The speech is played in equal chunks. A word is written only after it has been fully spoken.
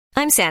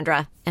I'm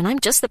Sandra, and I'm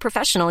just the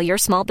professional your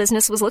small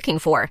business was looking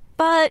for.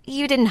 But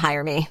you didn't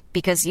hire me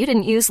because you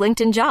didn't use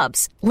LinkedIn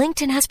Jobs.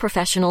 LinkedIn has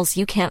professionals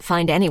you can't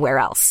find anywhere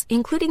else,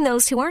 including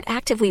those who aren't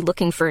actively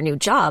looking for a new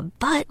job,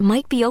 but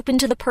might be open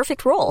to the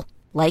perfect role,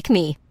 like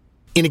me.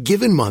 In a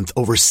given month,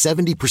 over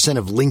 70%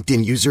 of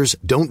LinkedIn users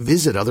don't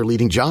visit other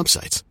leading job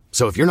sites.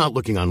 So if you're not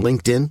looking on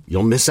LinkedIn,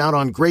 you'll miss out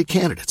on great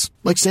candidates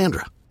like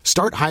Sandra.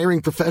 Start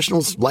hiring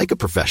professionals like a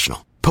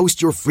professional.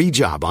 Post your free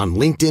job on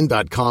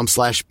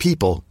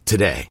linkedin.com/people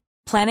today.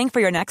 Planning for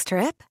your next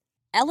trip?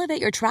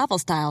 Elevate your travel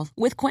style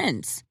with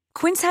Quince.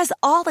 Quince has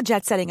all the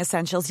jet-setting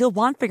essentials you'll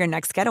want for your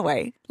next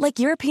getaway, like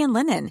European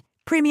linen,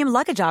 premium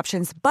luggage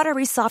options,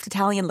 buttery soft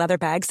Italian leather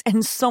bags,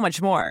 and so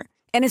much more.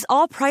 And is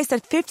all priced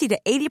at 50 to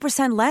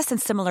 80% less than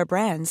similar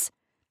brands.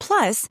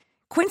 Plus,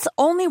 Quince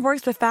only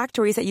works with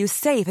factories that use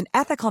safe and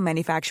ethical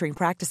manufacturing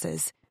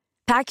practices.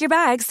 Pack your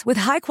bags with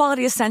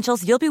high-quality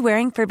essentials you'll be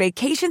wearing for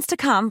vacations to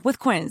come with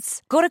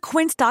Quince. Go to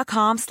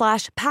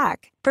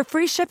quince.com/pack for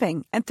free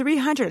shipping and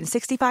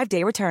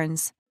 365-day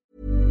returns.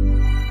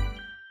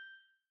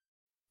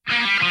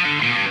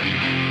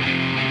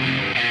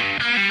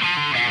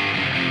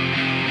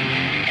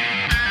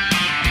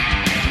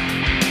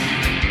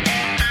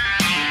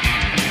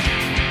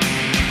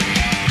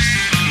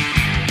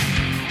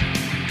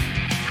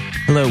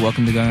 Hello,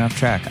 welcome to Going Off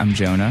Track. I'm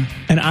Jonah.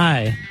 And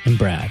I am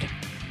Brad.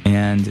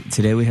 And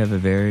today we have a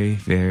very,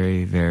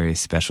 very, very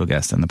special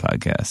guest on the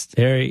podcast.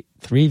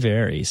 Three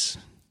varies.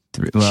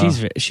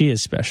 She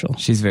is special.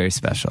 She's very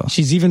special.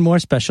 She's even more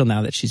special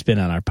now that she's been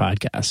on our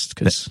podcast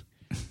because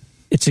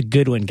it's a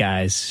good one,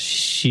 guys.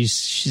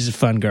 She's a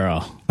fun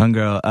girl. Fun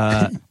girl.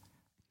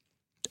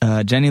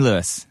 Jenny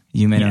Lewis.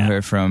 You may know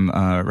her from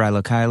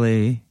Rilo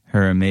Kiley,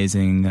 her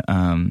amazing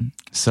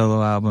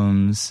solo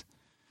albums,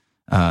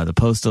 The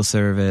Postal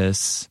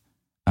Service,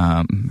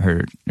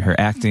 her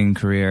acting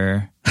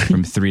career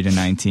from 3 to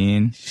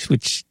 19,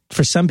 which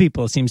for some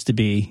people seems to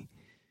be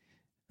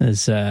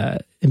as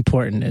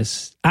important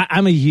as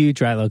I'm a huge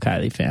Rilo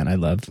Kiley fan. I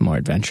love More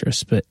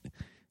Adventurous, but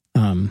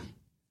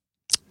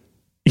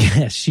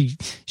yeah, she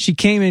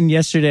came in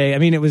yesterday. I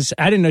mean, I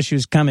didn't know she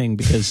was coming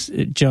because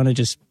Jonah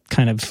just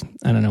kind of,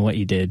 I don't know what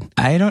you did.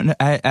 I don't know.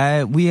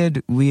 We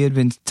had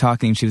been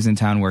talking. She was in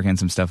town working on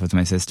some stuff with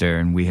my sister,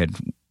 and we had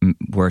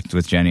worked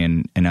with Jenny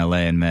in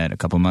LA and met a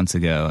couple months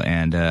ago.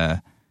 And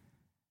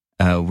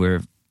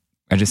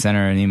I just sent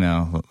her an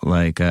email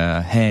like,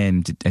 "Hey, I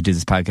did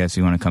this podcast.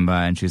 You want to come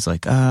by?" And she was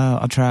like, "Oh,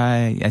 I'll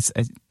try."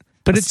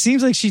 But it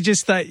seems like she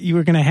just thought you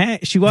were going to hang.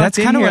 She walked That's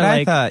in kind of here what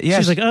like, I thought. Yeah,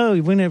 she's like, "Oh,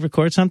 you want to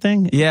record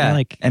something?"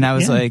 Yeah, and I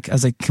was like,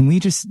 "Can we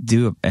just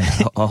do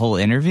a whole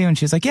interview?" And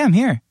she was like, "Yeah, I'm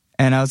here."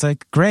 And I was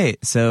like,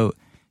 "Great." So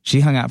she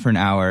hung out for an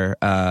hour,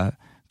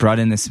 brought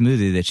in the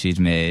smoothie that she'd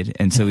made,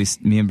 and so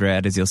me and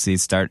Brad, as you'll see,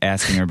 start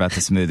asking her about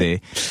the smoothie.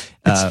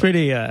 It's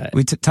pretty.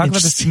 We talk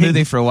about the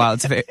smoothie for a while.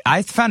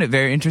 I found it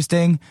very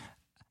interesting.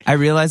 I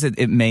realize that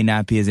it may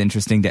not be as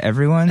interesting to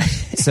everyone.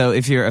 So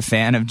if you're a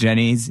fan of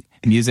Jenny's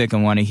music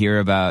and want to hear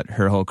about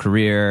her whole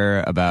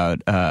career, about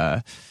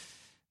the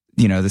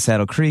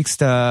Saddle Creek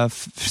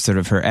stuff, sort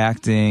of her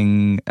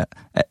acting,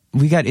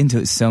 we got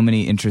into so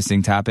many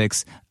interesting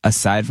topics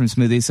aside from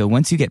smoothies. So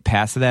once you get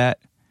past that,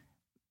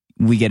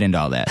 we get into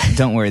all that.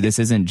 Don't worry, this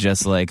isn't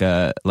just like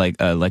a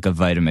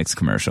Vitamix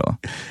commercial.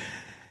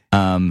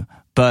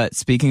 But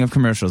speaking of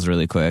commercials,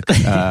 really quick,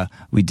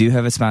 we do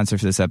have a sponsor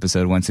for this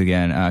episode once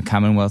again,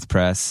 Commonwealth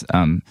Press,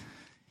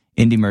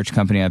 indie merch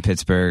company out of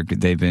Pittsburgh.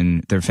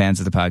 They're fans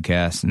of the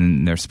podcast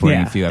and they're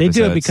supporting a few episodes.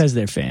 They do it because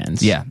they're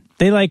fans. Yeah,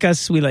 they like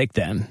us, we like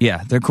them.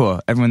 Yeah, they're cool.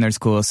 Everyone there's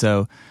cool.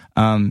 So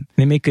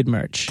they make good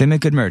merch.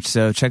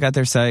 So check out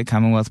their site,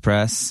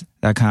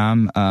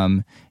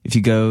 CommonwealthPress.com. If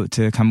you go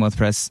to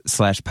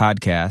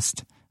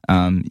CommonwealthPress/podcast.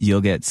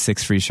 You'll get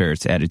 6 free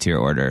shirts added to your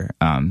order.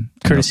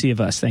 Courtesy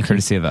of us, thank you.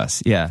 Courtesy of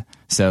us, yeah.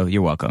 So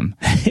you're welcome.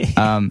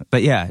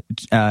 But yeah,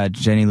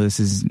 Jenny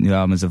Lewis's new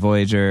album is A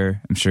Voyager.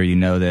 I'm sure you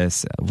know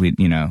this.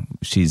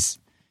 She's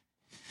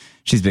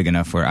big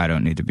enough where I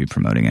don't need to be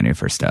promoting any of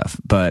her stuff.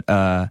 But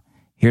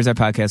here's our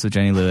podcast with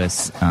Jenny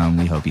Lewis.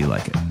 We hope you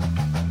like it.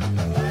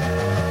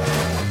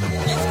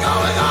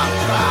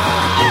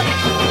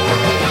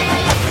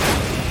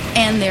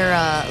 And they're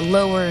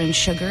lower in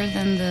sugar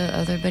than the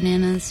other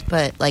bananas,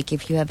 but like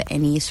if you have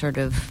any sort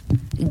of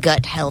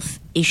gut health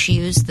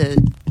issues, the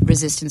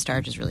resistant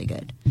starch is really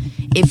good.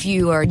 If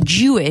you are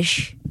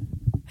Jewish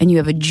and you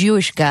have a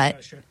Jewish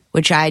gut,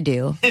 which I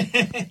do.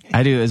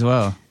 I do as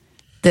well.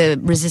 The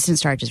resistant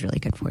starch is really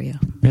good for you.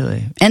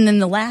 Really? And then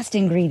the last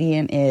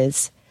ingredient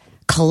is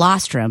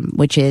colostrum,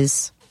 which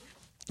is...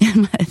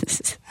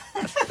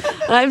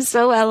 I'm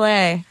so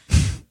LA.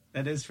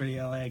 That is pretty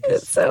LA.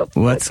 It's so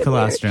What's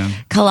colostrum?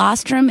 Weird.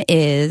 Colostrum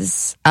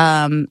is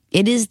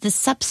it is the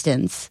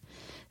substance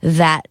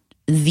that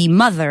the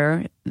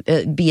mother,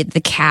 be it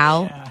the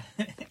cow,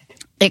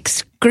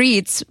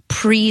 excretes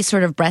pre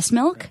sort of breast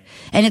milk,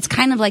 and it's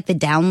kind of like the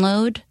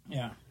download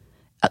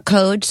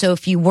code. So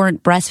if you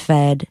weren't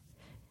breastfed,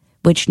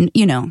 which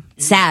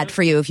sad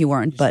for you if you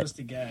weren't, but you're supposed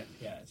to get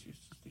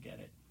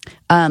it.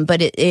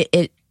 But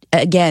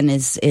again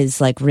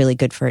is like really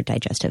good for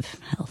digestive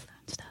health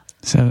and stuff.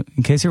 So,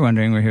 in case you're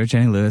wondering, we're here with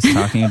Jenny Lewis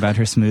talking about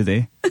her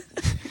smoothie.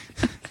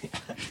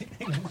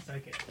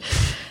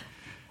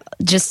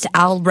 Just,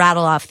 I'll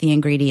rattle off the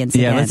ingredients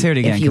again. Yeah, let's hear it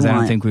again, because I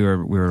don't think we were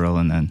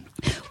rolling then.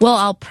 Well,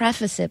 I'll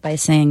preface it by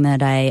saying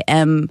that I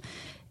am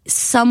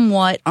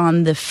somewhat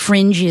on the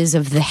fringes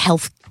of the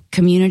health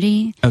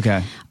community.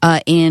 Okay.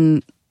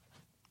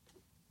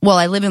 Well,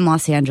 I live in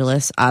Los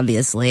Angeles,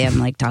 obviously. I'm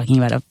like talking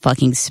about a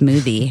fucking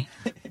smoothie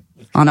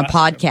on a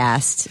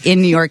podcast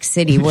in New York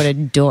City. What a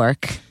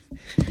dork.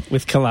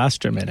 With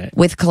colostrum in it.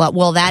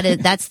 Well,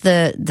 that's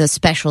the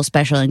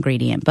special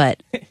ingredient.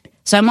 But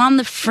so I'm on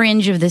the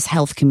fringe of this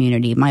health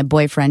community. My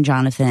boyfriend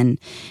Jonathan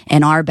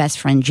and our best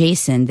friend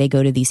Jason, they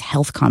go to these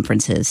health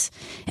conferences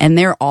and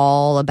they're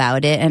all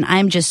about it. And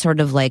I'm just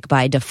sort of like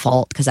by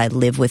default, because I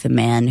live with a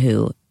man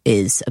who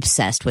is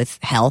obsessed with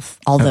health,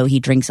 although he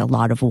drinks a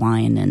lot of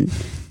wine and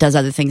does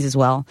other things as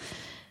well.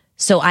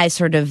 So I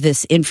sort of,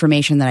 this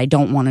information that I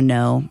don't want to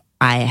know,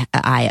 I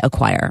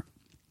acquire.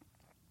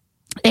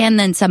 And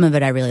then some of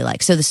it I really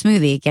like. So the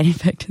smoothie, getting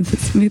back to the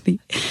smoothie,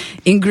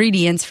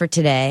 ingredients for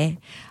today,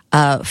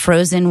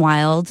 frozen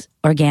wild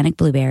organic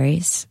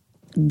blueberries,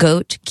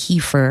 goat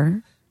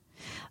kefir,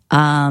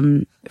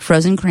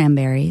 frozen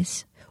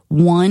cranberries,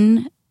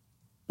 1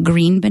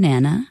 green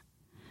banana,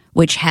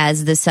 which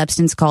has the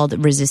substance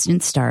called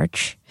resistant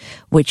starch,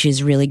 which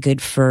is really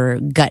good for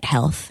gut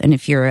health. And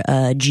if you're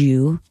a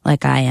Jew,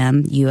 like I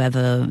am, you have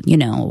a,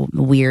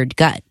 weird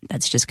gut.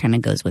 That's just kind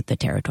of goes with the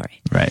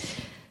territory. Right.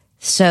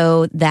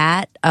 So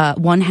that,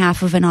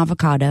 1/2 of an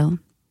avocado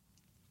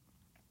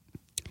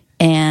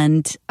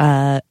and,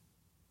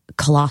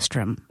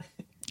 colostrum.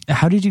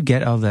 How did you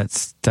get all that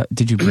stuff?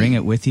 Did you bring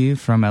it with you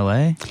from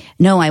LA?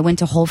 No, I went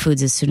to Whole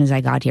Foods as soon as I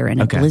got here in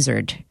a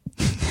blizzard.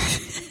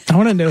 I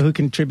want to know who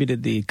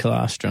contributed the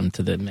colostrum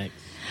to the mix.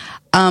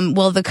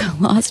 Well, the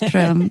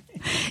colostrum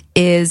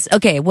is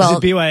okay. Well, is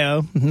it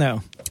BYO?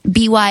 No,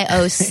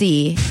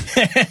 BYOC.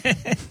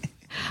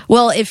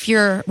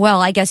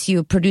 Well, I guess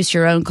you produce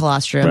your own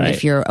colostrum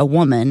if you're a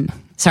woman.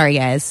 Sorry,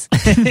 guys.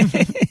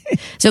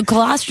 So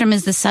colostrum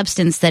is the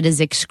substance that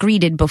is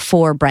excreted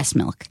before breast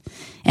milk,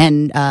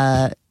 and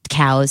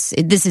cows.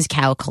 This is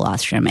cow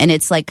colostrum, and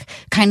it's like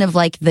kind of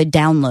like the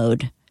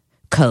download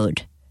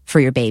code for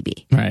your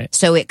baby. Right.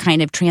 So it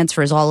kind of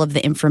transfers all of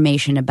the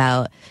information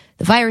about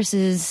the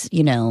viruses,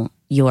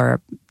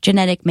 your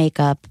genetic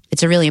makeup.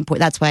 It's a really important.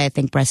 That's why I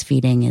think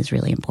breastfeeding is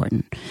really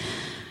important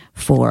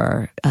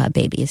for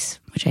babies,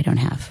 which I don't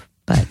have,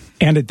 but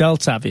and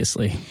adults,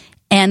 obviously.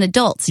 And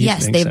adults,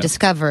 yes, they've so.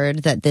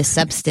 Discovered that this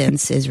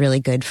substance is really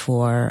good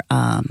for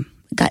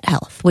gut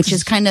health, which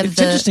is kind of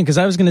it's interesting because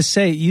I was going to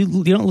say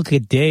you don't look a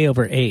day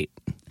over 8.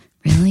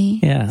 Really?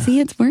 Yeah. See,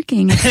 it's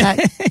working. It's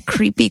that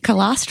creepy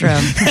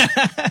colostrum.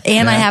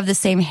 And I have the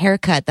same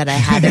haircut that I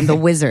had in The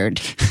Wizard.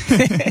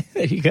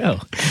 There you go.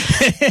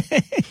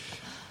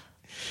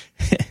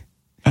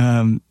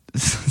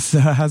 So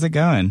how's it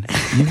going?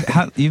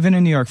 You've been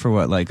in New York for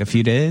what, like a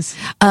few days?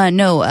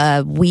 No,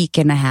 a week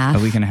and a half. A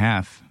week and a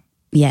half.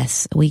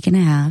 Yes, a week and a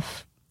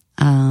half.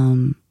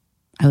 I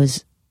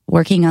was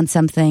working on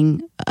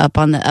something up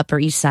on the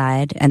Upper East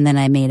Side, and then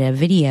I made a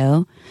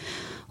video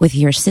with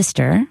your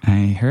sister.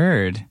 I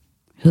heard.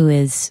 Who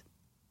is,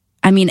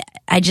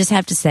 I just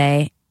have to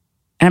say,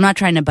 and I'm not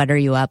trying to butter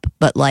you up,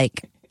 but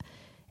like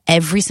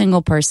every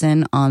single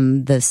person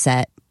on the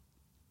set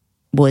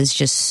was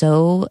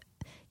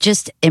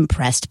just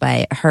impressed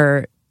by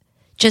her.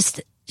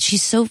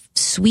 She's so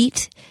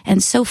sweet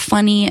and so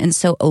funny and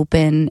so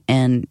open,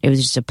 and it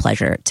was just a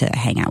pleasure to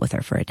hang out with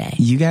her for a day.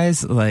 You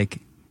guys,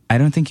 I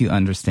don't think you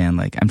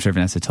understand, I'm sure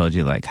Vanessa told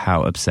you,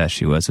 how obsessed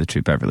she was with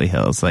True Beverly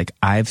Hills.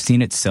 I've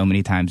seen it so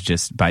many times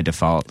just by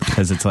default,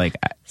 because it's we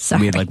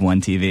had,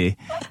 one TV.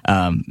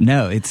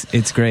 No,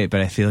 it's great,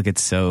 but I feel like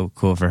it's so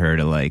cool for her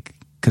to,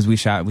 because we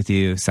shot with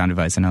you, Sound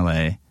Advice in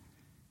LA,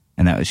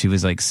 and she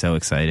was, so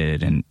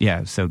excited, and,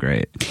 yeah, so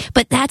great.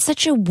 But that's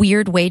such a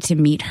weird way to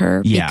meet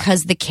her,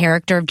 because the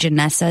character of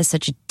Janessa is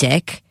such a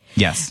dick.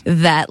 Yes.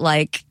 That,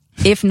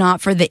 if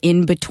not for the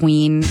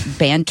in-between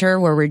banter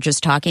where we're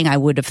just talking, I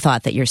would have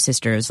thought that your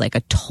sister is a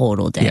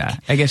total dick. Yeah,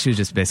 I guess she was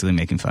just basically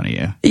making fun of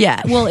you.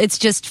 Yeah, well, it's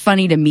just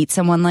funny to meet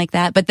someone like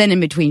that. But then in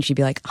between, she'd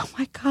be like, oh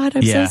my God,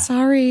 I'm so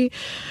sorry.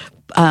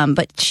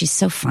 But she's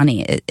so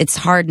funny. It's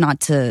hard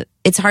to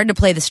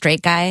play the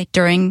straight guy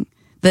during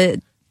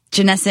the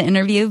Janessa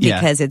interview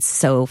because it's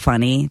so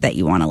funny that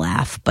you want to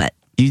laugh. But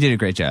you did a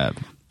great job.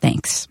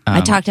 Thanks.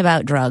 I talked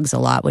about drugs a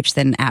lot, which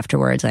then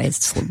afterwards I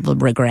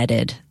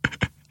regretted.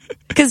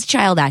 Because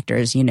child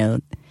actors,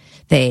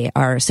 they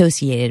are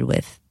associated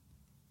with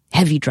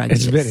heavy drug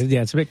use.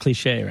 It's a bit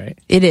cliche, right?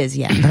 It is,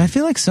 yeah. But I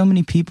feel like so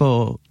many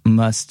people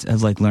must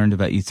have learned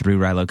about you through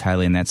Rilo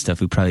Kiley and that stuff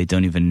who probably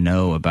don't even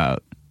know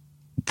about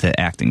the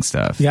acting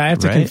stuff. Yeah, I have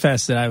to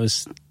confess that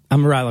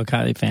I'm a Rilo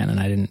Kiley fan, and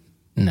I didn't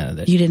know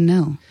that. You didn't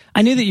know?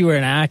 I knew that you were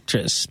an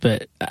actress,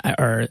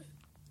 or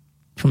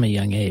from a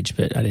young age,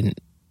 but I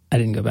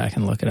didn't go back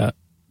and look it up.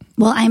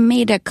 Well, I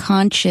made a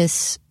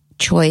conscious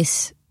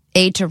choice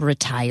to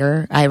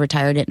retire. I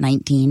retired at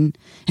 19,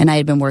 and I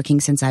had been working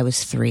since I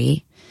was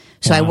 3.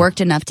 So I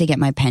worked enough to get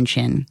my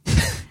pension.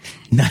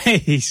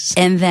 Nice.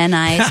 And then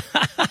I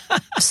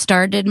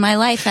started my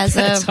life as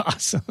That's a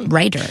awesome.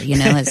 writer,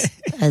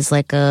 as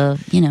like a,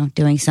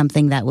 doing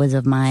something that was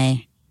of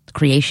my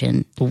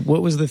creation.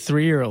 What was the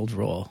 3-year-old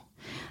role?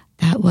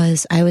 I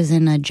was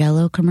in a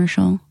Jell-O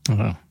commercial.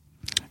 Uh-huh.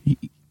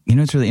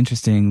 It's really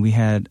interesting. We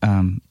had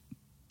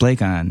Blake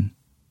Sennett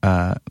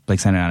on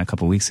a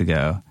couple weeks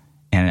ago,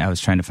 and I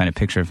was trying to find a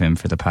picture of him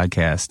for the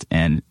podcast,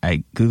 and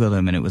I Googled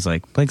him, and it was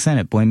like, Blake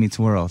Sennett, Boy Meets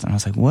World. And I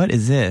was like, what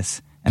is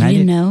this? And You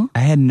didn't know? I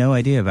had no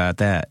idea about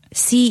that.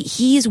 See,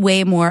 he's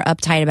way more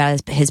uptight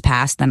about his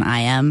past than I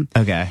am.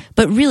 Okay.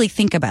 But really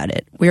think about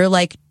it. We're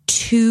like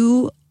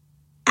 2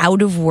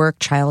 out-of-work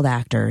child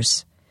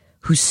actors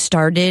who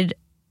started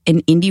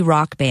an indie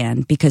rock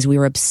band because we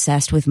were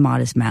obsessed with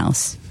Modest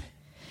Mouse.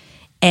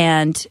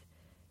 And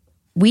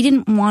we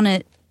didn't want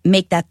to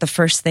make that the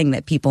first thing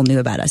that people knew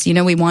about us.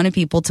 We wanted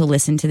people to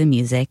listen to the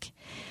music.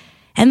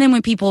 And then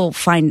when people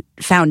found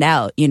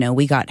out,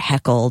 we got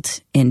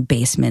heckled in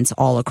basements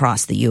all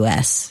across the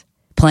U.S.,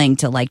 playing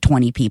to like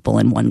 20 people,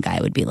 and one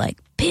guy would be like,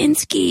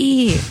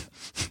 Pinsky.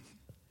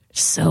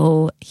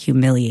 So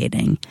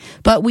humiliating.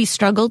 But we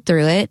struggled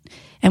through it,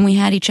 and we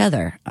had each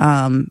other.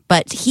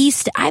 But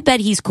I bet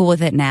he's cool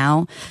with it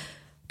now.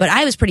 But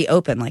I was pretty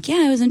open, like,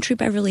 yeah, I was in Troop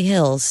Beverly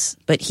Hills.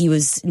 But he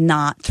was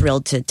not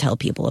thrilled to tell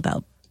people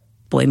about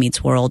Boy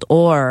Meets World,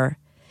 or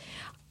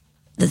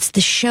that's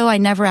the show I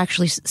never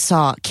actually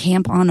saw,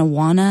 Camp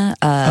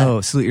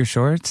Anawana. Salute Your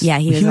Shorts? Yeah,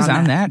 he was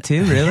on that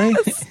too, really?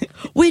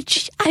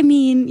 Which,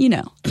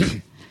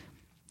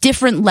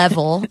 different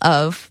level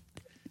of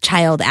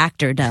child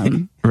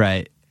actordom.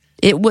 Right.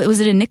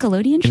 Was it a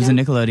Nickelodeon show? It was a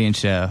Nickelodeon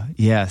show,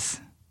 yes.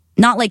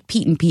 Not like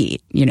Pete and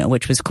Pete,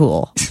 which was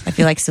cool. I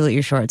feel like Salute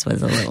Your Shorts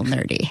was a little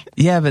nerdy.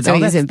 Yeah, but so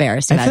he was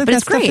embarrassed about it. But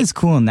it's great. Stuff is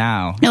cool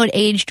now. No, it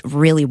aged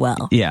really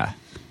well. Yeah.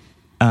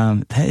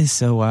 That is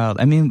so wild.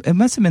 I mean, it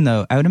must have been,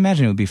 though, I would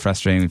imagine it would be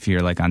frustrating if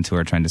you're like on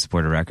tour trying to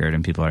support a record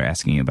and people are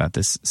asking you about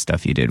this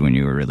stuff you did when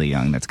you were really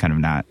young. That's kind of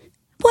not.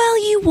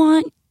 Well, you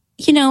want,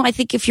 I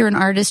think if you're an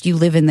artist, you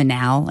live in the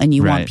now, and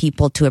you want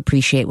people to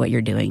appreciate what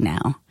you're doing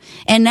now.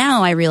 And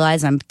now I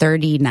realize I'm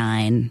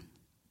 39.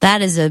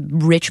 That is a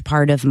rich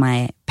part of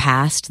my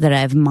past that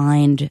I've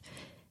mined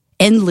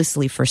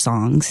endlessly for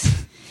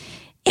songs.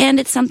 And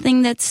it's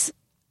something that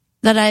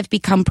I've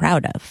become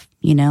proud of.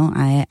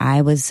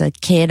 I was a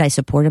kid. I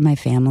supported my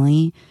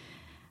family.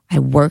 I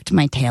worked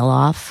my tail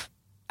off.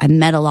 I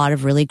met a lot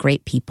of really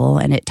great people,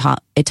 and it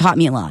taught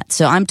me a lot.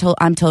 So I'm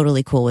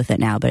totally cool with it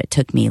now, but it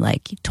took me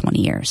like 20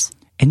 years.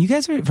 And you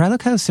guys are, Rilo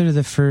Kiley is sort of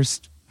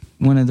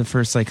one of the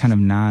first like kind of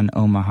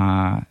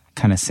non-Omaha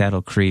kind of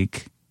Saddle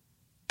Creek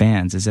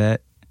bands. Is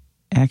that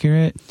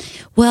accurate?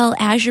 Well,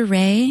 Azure,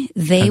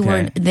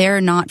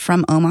 they're not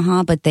from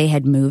Omaha, but they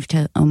had moved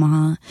to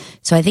Omaha.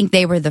 So I think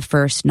they were the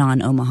first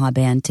non-Omaha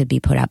band to be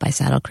put out by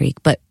Saddle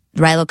Creek. But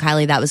Rilo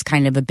Kiley, that was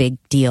kind of a big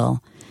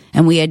deal.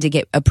 And we had to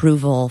get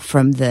approval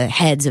from the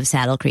heads of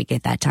Saddle Creek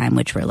at that time,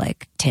 which were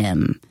like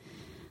Tim,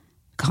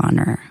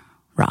 Connor,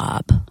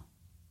 Rob,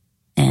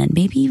 and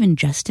maybe even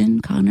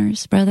Justin,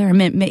 Connor's brother. I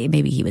mean,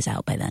 maybe he was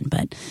out by then,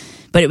 but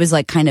it was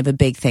like kind of a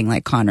big thing.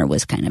 Like Connor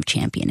was kind of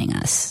championing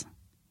us.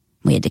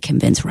 We had to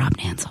convince Rob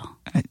Nansel.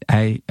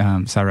 I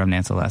saw Rob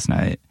Nansel last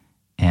night,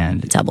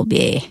 and Double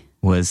B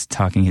was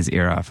talking his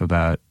ear off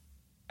about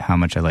how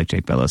much I like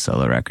Jake Bellows'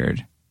 solo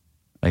record.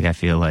 Like, I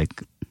feel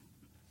like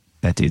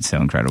that dude's so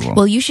incredible.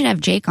 Well, you should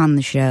have Jake on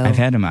the show. I've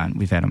had him on.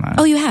 We've had him on.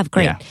 Oh, you have?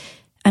 Great. Yeah.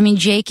 I mean,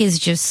 Jake is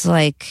just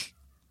like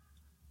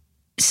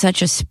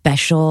such a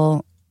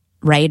special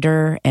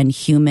writer and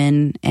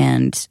human,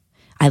 and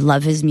I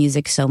love his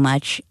music so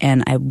much,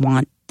 and I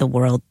want the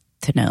world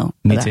to know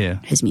about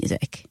his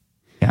music.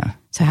 Yeah.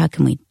 So how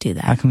can we do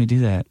that? How can we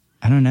do that?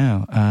 I don't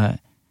know.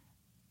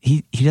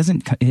 He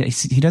doesn't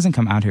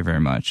come out here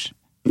very much.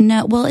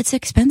 No, well, it's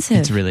expensive.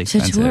 It's really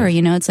expensive to tour.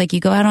 It's like you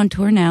go out on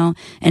tour now,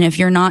 and if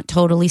you're not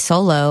totally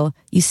solo,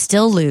 you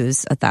still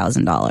lose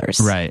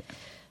 $1,000. Right.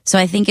 So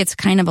I think it's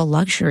kind of a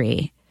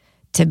luxury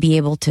to be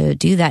able to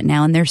do that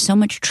now. And there's so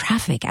much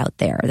traffic out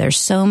there. There's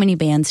so many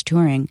bands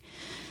touring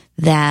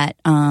that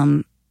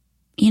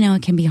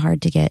it can be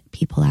hard to get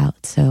people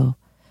out. So,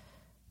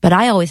 but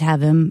I always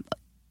have him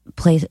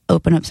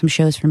open up some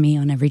shows for me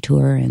on every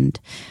tour, and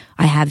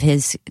I have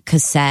his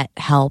cassette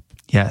help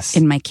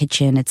in my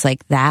kitchen. It's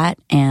like that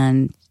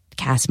and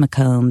Cass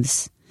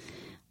McCombs,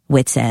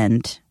 Wits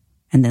End,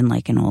 and then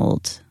like an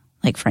old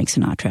like Frank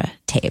Sinatra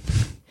tape.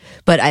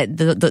 But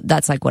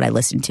that's like what I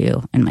listen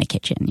to in my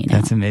kitchen.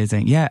 That's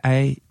amazing. Yeah,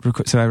 I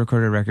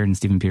recorded a record in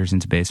Stephen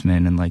Peterson's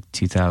basement in like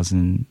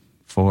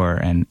 2004,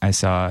 and I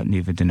saw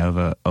Neva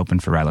DeNova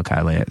open for Rilo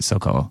Kiley at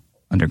SoCal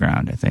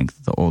Underground. I think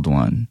the old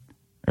one.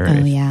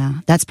 Yeah,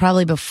 that's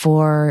probably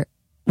before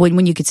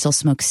when you could still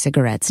smoke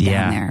cigarettes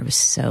down there. It was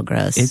so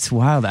gross. It's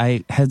wild.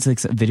 I had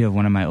like a video of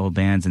one of my old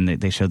bands, and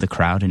they showed the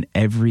crowd, and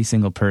every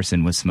single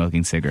person was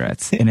smoking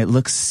cigarettes, and it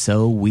looks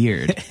so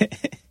weird.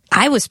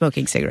 I was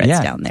smoking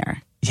cigarettes down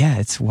there. Yeah,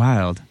 it's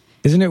wild.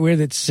 Isn't it weird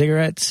that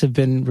cigarettes have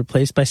been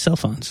replaced by cell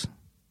phones?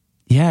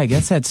 Yeah, I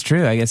guess that's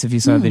true. I guess if you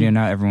saw a video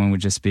now, everyone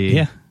would just be...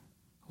 Yeah.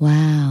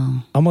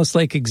 Wow. Almost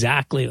like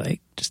exactly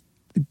like just...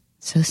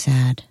 So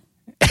sad.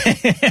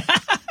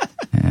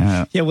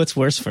 Yeah, what's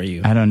worse for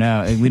you? I don't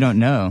know. We don't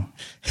know.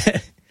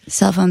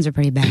 Cell phones are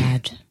pretty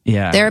bad.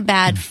 Yeah. They're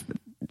bad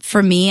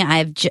for me.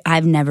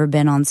 I've never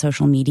been on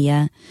social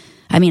media.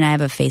 I mean, I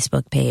have a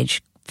Facebook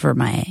page for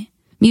my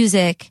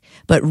music,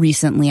 but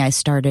recently I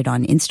started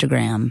on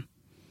Instagram,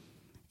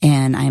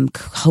 and I'm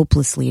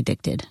hopelessly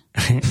addicted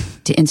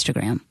to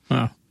Instagram.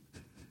 Wow.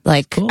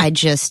 Like, cool. I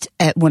just,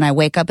 when I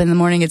wake up in the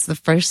morning, it's the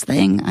first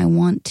thing I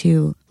want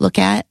to look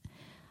at.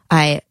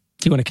 Do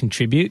you want to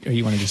contribute, or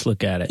you want to just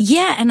look at it?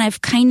 Yeah, and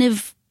I've kind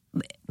of,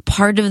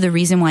 part of the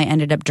reason why I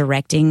ended up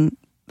directing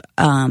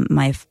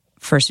my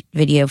first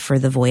video for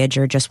The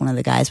Voyager, Just One of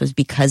the Guys, was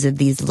because of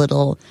these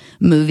little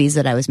movies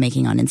that I was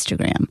making on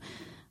Instagram,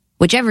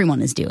 which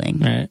everyone is doing.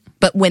 Right.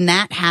 But when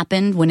that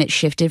happened, when it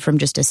shifted from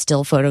just a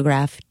still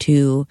photograph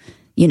to,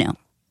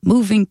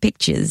 moving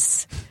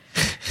pictures,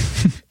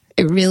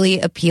 it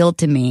really appealed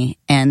to me.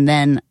 And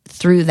then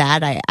through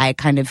that, I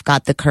kind of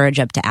got the courage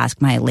up to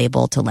ask my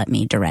label to let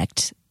me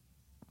direct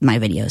my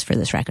videos for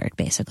this record,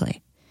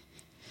 basically.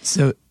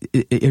 So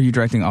are you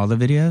directing all the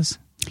videos?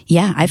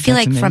 Yeah, I feel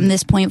That's like from amazing.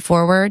 this point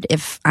forward,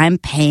 if I'm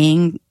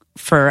paying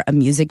for a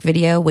music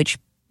video, which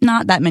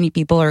not that many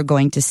people are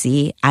going to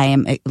see, I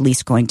am at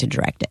least going to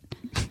direct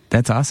it.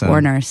 That's awesome.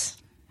 Warner's.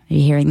 Are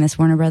you hearing this,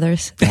 Warner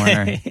Brothers?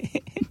 Warner.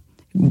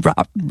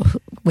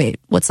 Wait,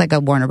 what's like a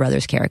Warner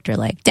Brothers character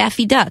like?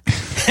 Daffy Duck.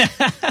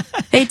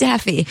 Hey,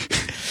 Daffy.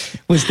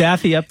 Was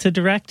Daffy up to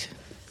direct?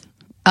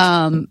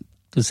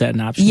 Was that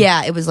an option?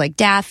 Yeah, it was like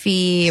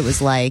Daffy. It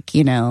was like,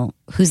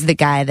 who's the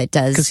guy that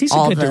 'Cause does he's a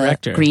all good the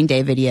director. Green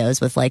Day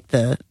videos with like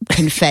the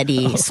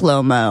confetti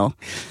slow-mo.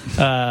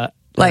 I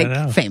don't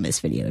know. Famous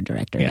video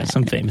director. Yeah,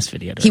 some famous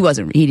video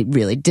director. He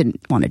really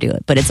didn't want to do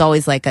it, but it's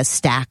always like a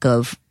stack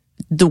of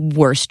the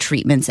worst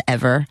treatments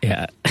ever.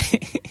 Yeah.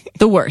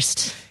 The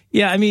worst.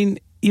 Yeah, I mean,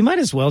 you might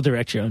as well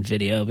direct your own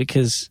video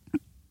because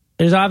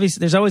there's always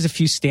a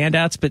few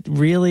standouts, but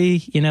really,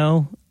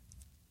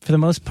 for the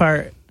most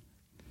part,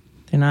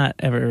 they're not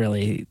ever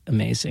really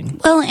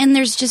amazing. Well, and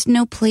there's just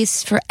no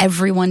place for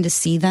everyone to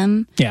see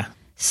them. Yeah.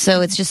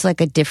 So it's just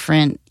like a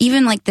different,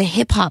 even like the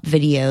hip hop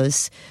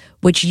videos,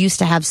 which used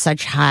to have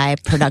such high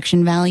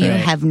production value,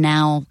 Right. have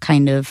now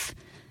kind of,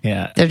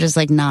 Yeah. they're just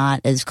like not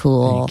as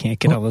cool. You can't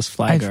get all those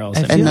fly girls.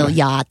 I And feel the like-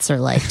 yachts are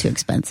like too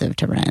expensive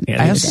to rent. Yeah, in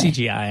they the have day.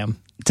 CGI them.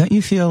 Don't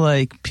you feel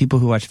like people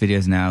who watch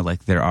videos now,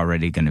 like they're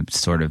already going to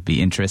sort of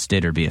be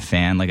interested or be a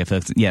fan? Like I feel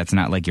like, it's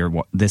not like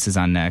this is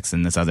on next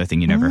and this other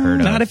thing you never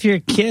heard of. Not if you're a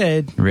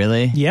kid.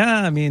 Really?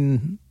 Yeah, I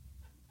mean,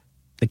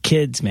 the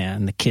kids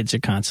are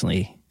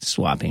constantly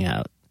swapping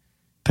out.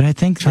 But I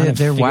think Trying to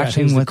they're figure out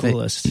watching who's the what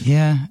coolest.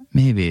 Yeah,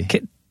 maybe.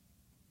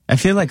 I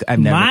feel like I've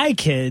never... My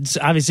kids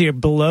obviously are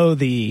below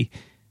the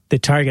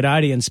target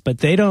audience, but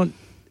they don't.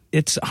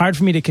 It's hard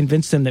for me to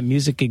convince them that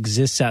music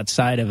exists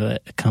outside of a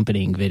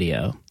accompanying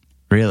video.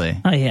 Really?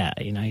 Oh yeah,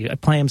 I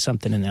play them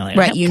something and they're like,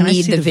 Right, you "Can I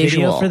need see the video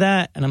visual for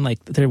that." And I'm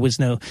like, there's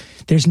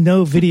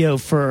no video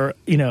for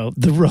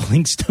the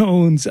Rolling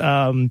Stones,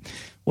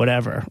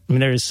 whatever. I mean,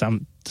 there is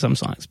some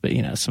songs, but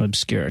some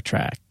obscure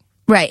track.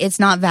 Right.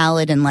 It's not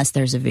valid unless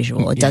there's a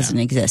visual. It doesn't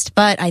exist.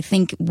 But I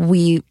think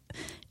we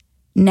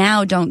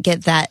now don't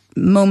get that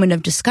moment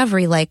of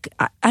discovery. Like,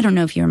 I don't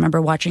know if you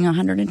remember watching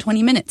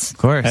 120 Minutes. Of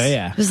course. Oh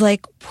yeah, It was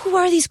like, who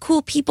are these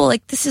cool people?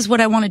 Like, this is what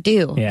I want to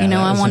do. Yeah, that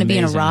I was want to be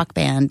in a amazing. rock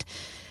band.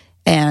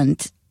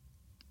 And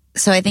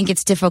so I think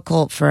it's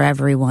difficult for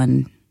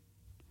everyone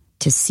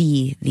to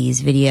see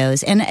these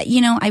videos. And,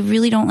 I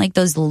really don't like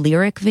those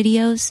lyric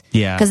videos.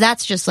 Yeah. Because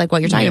that's just like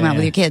what you're talking about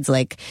with your kids.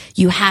 Like,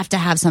 you have to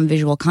have some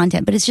visual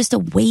content, but it's just a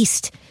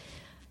waste.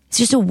 It's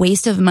just a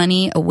waste of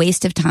money, a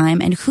waste of time.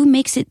 And who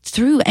makes it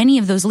through any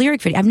of those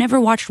lyric videos? I've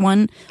never watched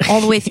one all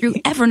the way through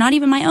ever, not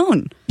even my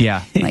own.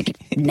 Yeah. Like,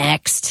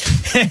 next.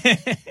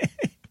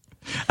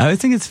 I always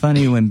think it's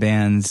funny when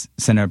bands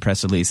send out a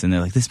press release and they're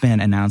like, this band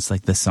announced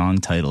like the song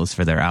titles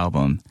for their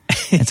album.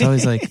 It's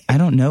always like, I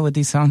don't know what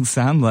these songs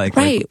sound like.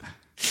 Right.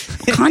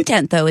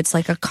 Content, though, it's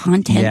like a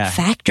content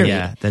factory.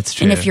 Yeah, that's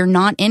true. And if you're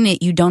not in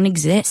it, you don't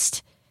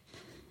exist.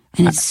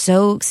 And it's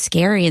so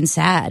scary and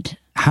sad.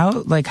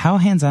 How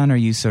hands-on are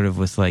you sort of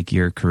with like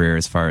your career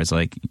as far as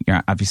like,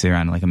 you're obviously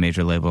around like a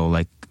major label,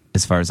 like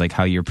as far as like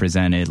how you're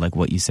presented, like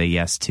what you say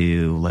yes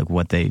to, like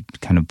what they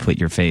kind of put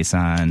your face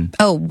on?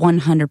 Oh,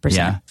 100%.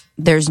 Yeah.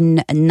 There's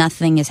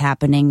nothing is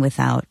happening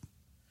without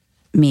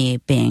me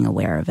being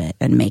aware of it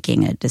and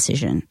making a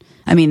decision.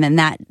 I mean, then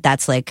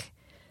that's like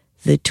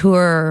the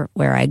tour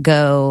where I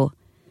go,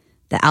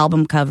 the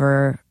album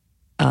cover.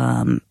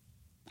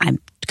 I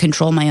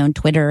control my own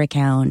Twitter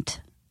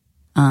account.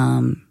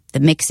 The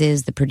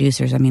mixes, the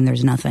producers. I mean,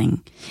 there's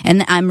nothing.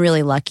 And I'm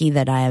really lucky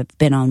that I've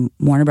been on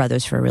Warner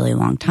Brothers for a really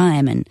long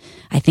time. And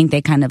I think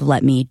they kind of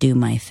let me do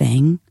my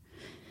thing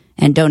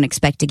and don't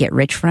expect to get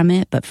rich from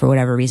it. But for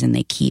whatever reason,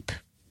 they keep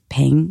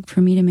paying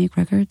for me to make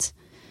records.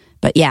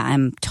 But yeah,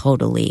 I'm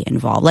totally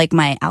involved. Like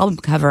my album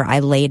cover, I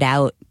laid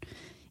out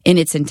in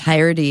its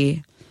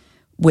entirety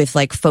with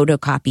like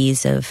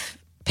photocopies of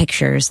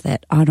pictures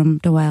that Autumn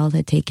de Wilde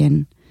had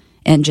taken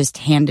and just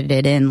handed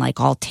it in like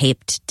all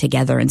taped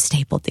together and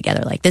stapled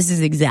together. Like, this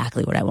is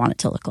exactly what I want it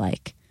to look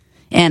like.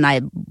 And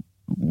I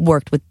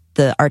worked with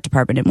the art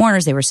department at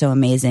Warner's. They were so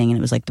amazing, and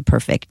it was like the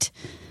perfect,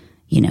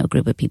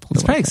 group of people to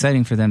It's work probably with.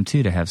 exciting for them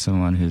too to have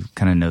someone who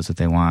kind of knows what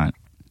they want.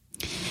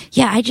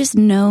 Yeah, I just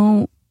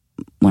know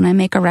when I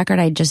make a record,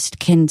 I just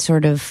can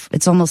sort of,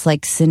 it's almost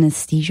like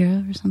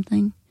synesthesia or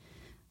something,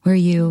 where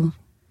you...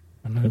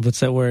 I don't know,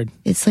 what's that word?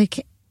 It's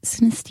like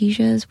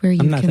synesthesia is where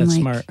you I'm not can that like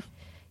smart.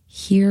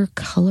 hear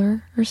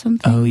color or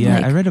something. Oh yeah,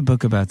 Like- I read a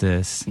book about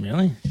this.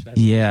 Really?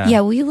 Yeah.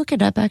 Yeah, will you look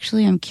it up?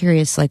 Actually, I'm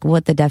curious, like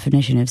what the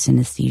definition of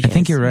synesthesia. I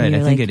think you're right.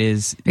 I think like, it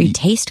is. Or you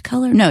taste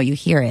color? No, you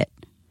hear it.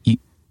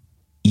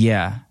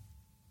 Yeah.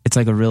 It's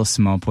like a real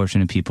small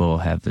portion of people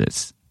have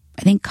this.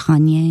 I think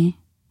Kanye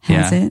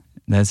has it.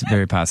 That's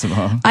very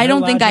possible. I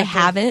don't think I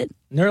Neurological- have it.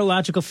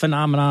 Neurological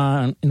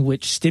phenomena in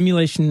which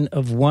stimulation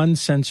of one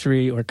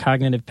sensory or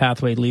cognitive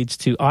pathway leads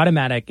to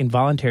automatic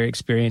involuntary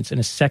experience in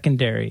a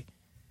second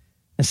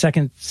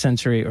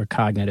sensory or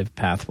cognitive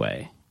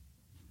pathway.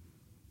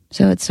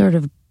 So it's sort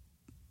of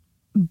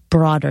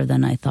broader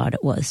than I thought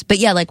it was. But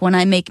yeah, like when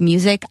I make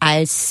music,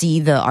 I see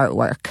the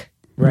artwork.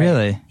 Right.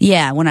 Really?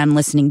 Yeah, when I'm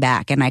listening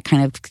back, and I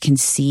kind of can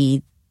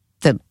see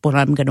what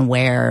I'm going to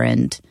wear,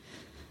 and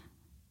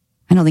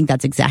I don't think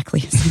that's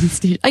exactly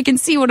synesthesia. I can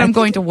see what I'm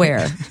going to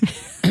wear.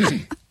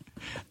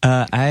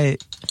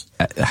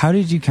 How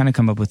did you kind of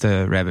come up with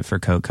the Rabbit Fur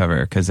Coat cover?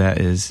 Because I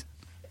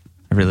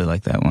really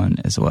like that one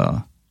as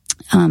well.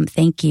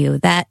 Thank you.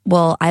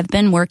 I've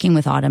been working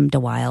with Autumn de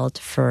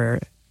Wilde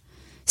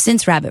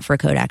since Rabbit Fur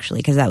Coat, actually,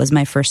 because that was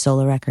my first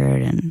solo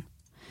record,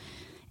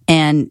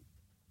 and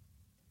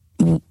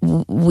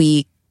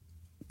we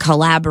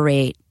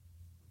collaborate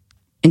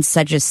in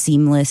such a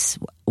seamless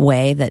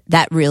way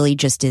that really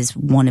just is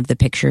one of the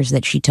pictures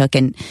that she took,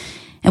 and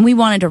we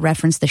wanted to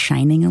reference The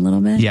Shining a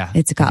little bit. Yeah,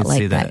 it's got I could see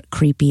like that that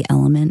creepy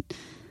element,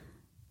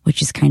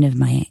 which is kind of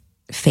my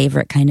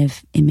favorite kind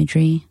of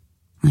imagery,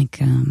 like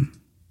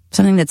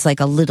something that's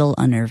like a little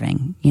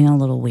unnerving, a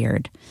little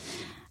weird.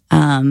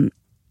 And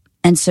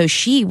so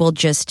she will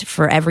just,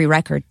 for every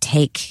record,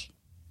 take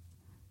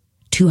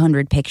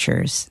 200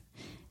 pictures,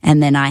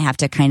 and then I have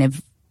to kind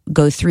of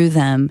go through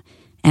them,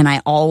 and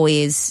I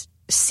always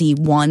see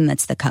one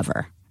that's the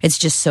cover. It's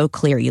just so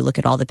clear. You look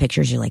at all the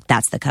pictures, you're like,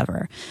 that's the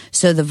cover.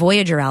 So the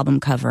Voyager album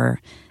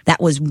cover,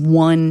 that was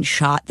one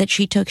shot that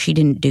she took. She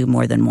didn't do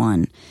more than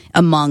one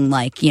among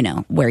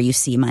where you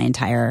see my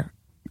entire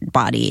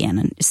body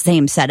and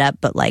same setup,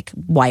 but like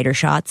wider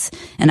shots.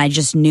 And I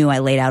just knew, I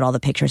laid out all the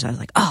pictures. I was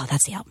like, oh,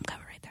 that's the album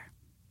cover right there.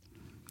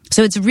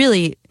 So it's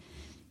really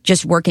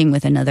just working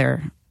with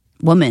another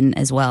woman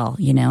as well,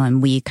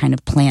 and we kind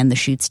of plan the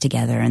shoots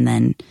together, and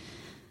then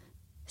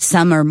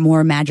some are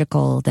more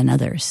magical than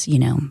others,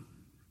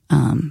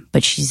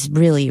 but she's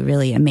really,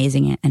 really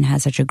amazing and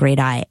has such a great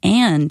eye.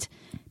 And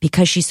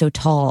because she's so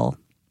tall,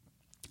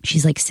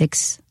 she's like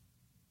 6'3",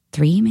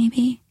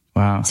 maybe.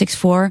 Wow.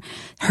 6'4".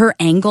 Her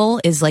angle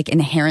is like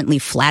inherently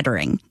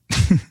flattering.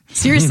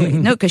 Seriously.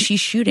 No, because she's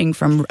shooting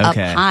from up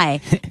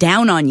high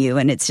down on you,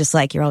 and it's just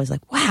like, you're always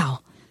like, wow,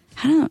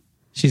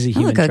 She's a I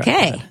human. look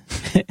okay.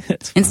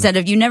 Instead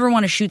of, you never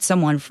want to shoot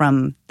someone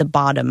from the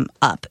bottom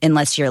up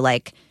unless you're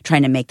like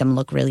trying to make them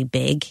look really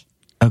big.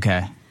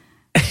 Okay.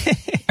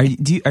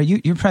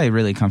 You're probably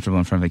really comfortable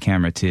in front of a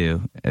camera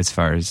too, as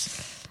far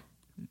as.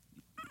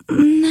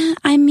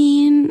 I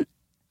mean,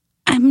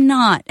 I'm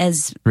not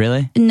as.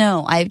 Really?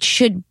 No, I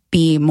should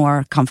be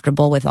more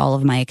comfortable with all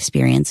of my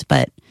experience,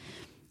 but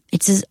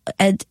it's as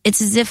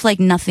if like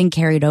nothing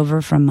carried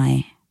over from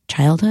my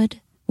childhood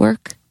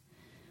work.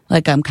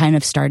 Like I'm kind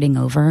of starting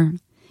over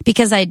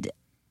because I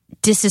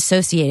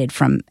disassociated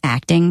from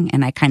acting,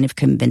 and I kind of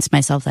convinced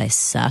myself that I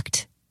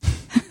sucked.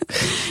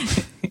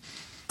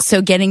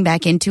 So getting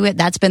back into it,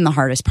 that's been the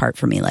hardest part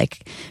for me,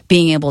 like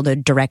being able to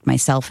direct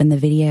myself in the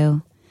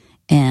video.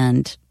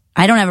 And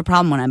I don't have a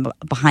problem when I'm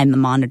behind the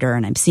monitor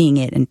and I'm seeing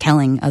it and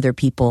telling other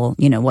people,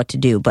 what to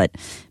do. But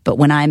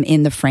when I'm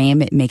in the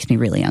frame, it makes me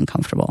really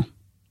uncomfortable.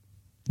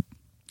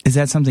 Is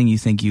that something you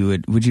think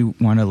would you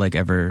want to like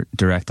ever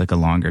direct like a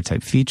longer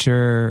type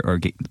feature,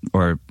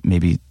 or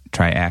maybe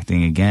try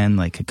acting again,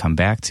 like come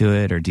back to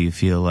it? Or do you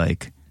feel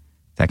like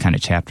that kind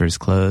of chapter is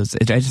closed?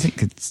 I just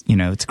think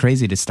it's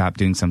crazy to stop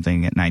doing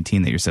something at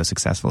 19 that you're so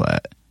successful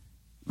at.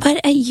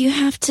 But you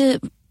have to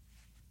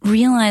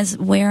realize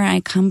where I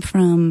come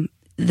from,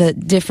 the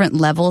different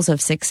levels of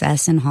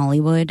success in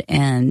Hollywood,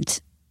 and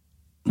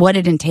what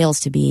it entails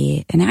to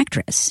be an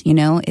actress.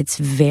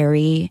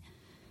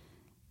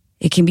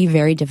 It can be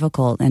very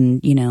difficult,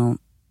 and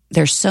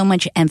there's so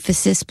much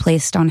emphasis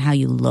placed on how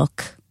you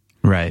look,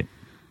 right?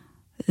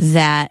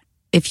 That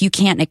if you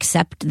can't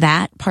accept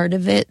that part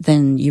of it,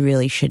 then you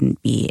really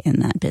shouldn't be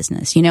in that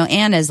business,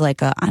 And as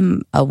like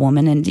I'm a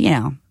woman, and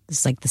this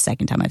is like the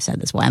second time I've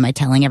said this. Why am I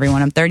telling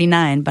everyone I'm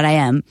 39? But I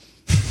am.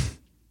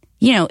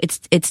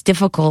 it's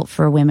difficult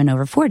for women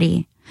over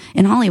 40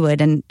 in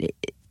Hollywood. And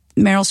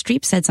Meryl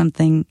Streep said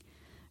something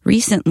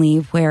recently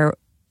where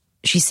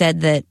she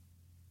said that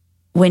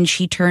when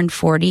she turned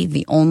 40,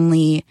 the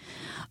only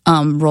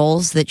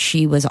roles that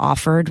she was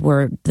offered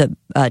were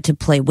to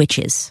play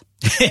witches.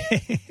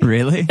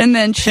 Really? And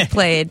then she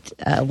played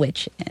a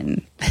witch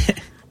in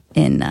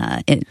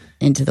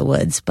Into the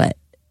Woods. But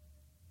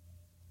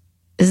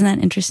isn't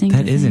that interesting?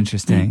 That is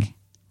interesting.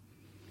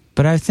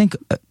 But I think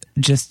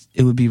just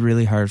it would be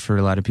really hard for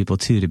a lot of people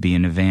too to be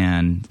in a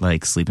van,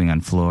 like sleeping on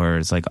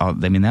floors, like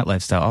that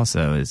lifestyle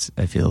also is,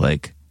 I feel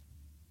like.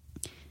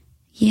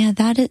 Yeah,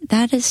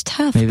 that is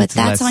tough, Maybe but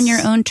that's on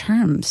your own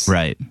terms.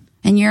 Right.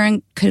 And you're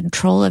in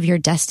control of your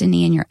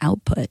destiny and your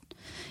output.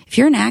 If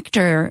you're an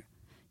actor,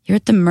 you're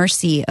at the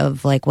mercy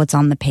of like what's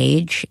on the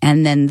page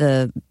and then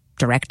the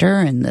director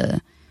and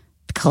the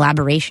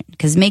collaboration.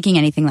 Because making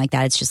anything like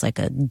that, it's just like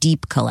a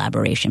deep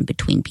collaboration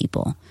between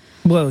people.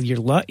 Well, you're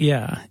lucky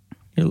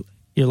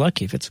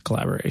if it's a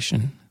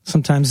collaboration.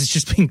 Sometimes it's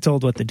just being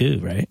told what to do,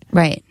 right?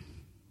 Right.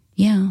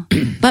 Yeah.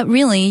 But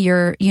really,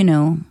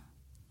 you've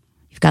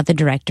got the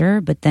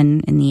director, but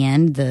then in the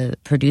end, the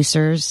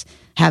producers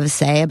have a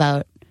say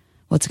about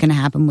what's going to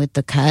happen with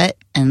the cut.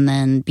 And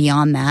then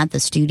beyond that, the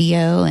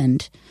studio.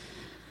 And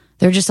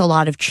there are just a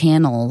lot of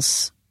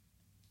channels.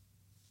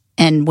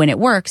 And when it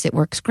works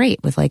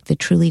great with like the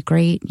truly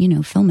great,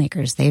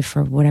 filmmakers. They,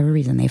 for whatever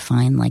reason, they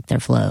find like their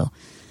flow.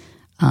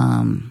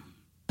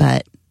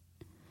 But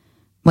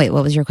wait,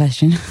 what was your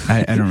question?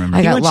 I don't remember.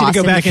 I want you to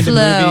go back into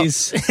flow.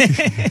 movies.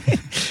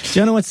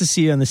 Jonah wants to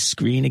see you on the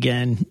screen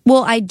again.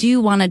 Well, I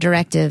do want to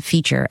direct a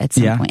feature at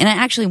some point. And I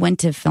actually went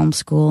to film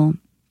school.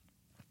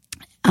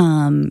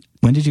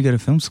 When did you go to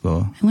film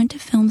school? I went to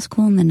film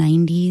school in the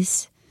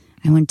 90s.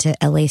 I went to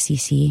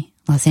LACC,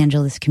 Los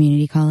Angeles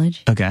Community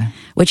College. Okay.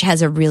 Which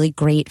has a really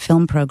great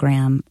film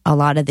program. A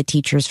lot of the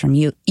teachers from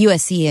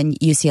USC and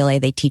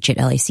UCLA, they teach at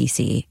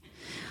LACC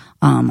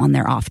on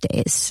their off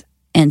days.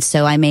 And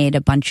so I made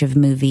a bunch of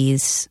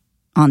movies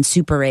on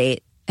Super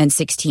 8 and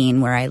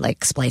 16 where I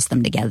like spliced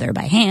them together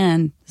by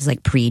hand. It was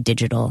like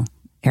pre-digital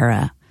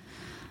era.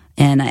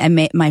 And I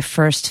made my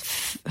first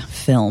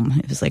film.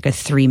 It was like a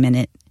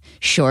 3-minute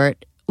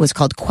short. Was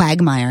called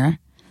Quagmire.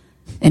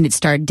 And it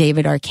starred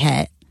David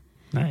Arquette.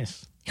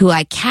 Nice. Who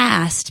I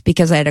cast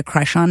because I had a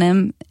crush on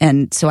him.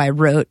 And so I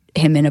wrote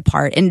him in a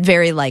part in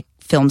very like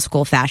film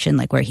school fashion,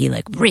 like where he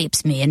like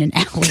rapes me in an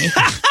alley.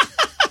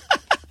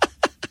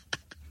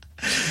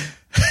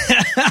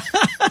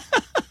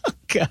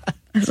 God.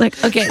 I was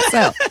like, okay,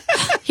 so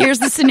here's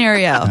the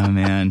scenario. Oh,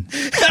 man.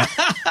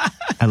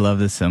 I love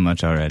this so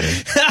much already.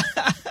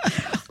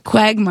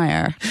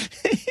 Quagmire.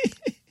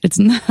 It's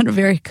not a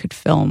very good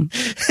film.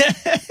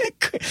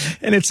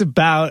 And it's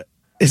about,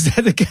 is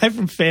that the guy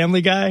from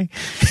Family Guy?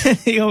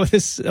 With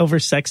this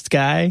oversexed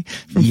guy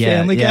from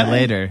Family Guy? Yeah,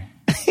 later.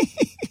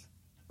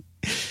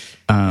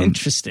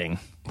 Interesting.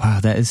 Wow,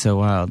 that is so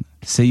wild.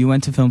 So you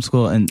went to film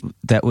school, and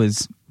that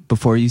was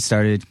before you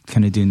started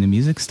kind of doing the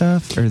music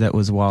stuff, or that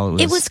was while it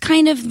was... It was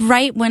kind of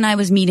right when I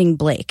was meeting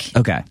Blake.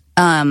 Okay.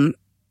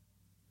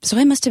 So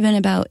I must have been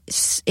about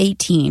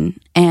 18,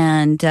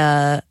 and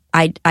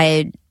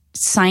I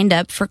signed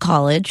up for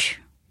college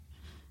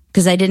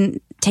because I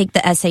didn't take the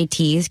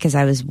SATs because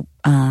I was,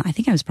 I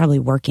think I was probably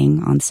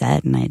working on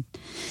set, and I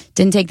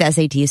didn't take the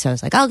SATs. So I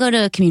was like, I'll go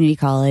to a community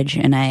college,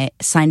 and I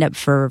signed up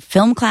for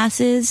film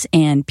classes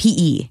and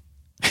PE.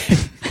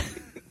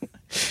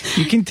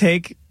 You can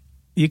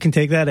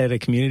take that at a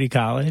community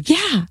college.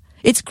 Yeah,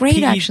 it's great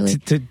PE actually.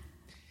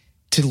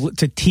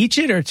 To teach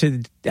it or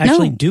to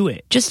actually do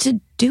it? Just to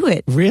do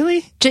it.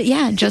 Really?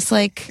 Just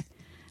like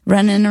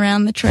running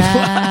around the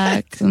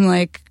track and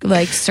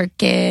like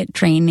circuit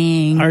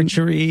training.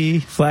 Archery,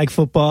 flag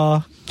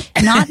football.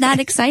 Not that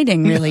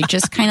exciting, really.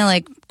 Just kind of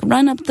like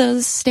run up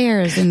those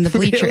stairs in the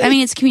bleacher. Really? I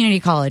mean, it's community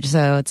college,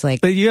 so it's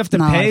like. But you have to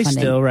not a lot pay of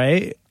funding. still,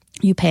 right?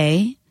 You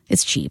pay.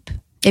 It's cheap.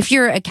 If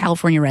you're a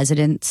California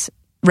resident,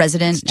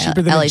 It's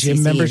cheaper than a LACC gym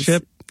is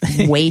membership.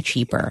 way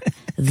cheaper.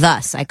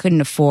 Thus, I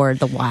couldn't afford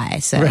the Y.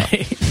 So,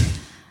 Right.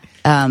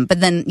 but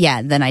then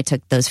I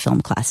took those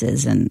film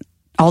classes, and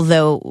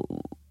although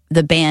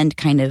the band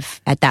kind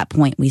of at that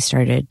point we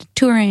started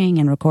touring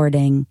and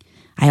recording,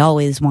 I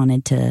always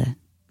wanted to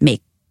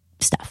make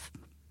stuff.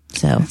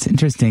 So it's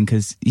interesting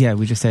because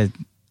we just had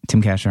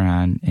Tim Kasher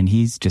on, and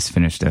he's just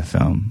finished a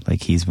film.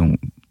 Like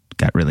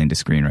got really into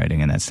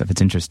screenwriting and that stuff.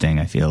 It's interesting.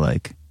 I feel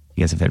like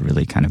you guys have had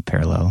really kind of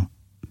parallel.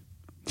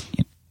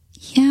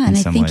 Yeah, and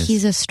I think ways.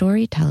 he's a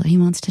storyteller. He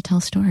wants to tell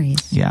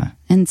stories. Yeah.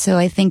 And so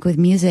I think with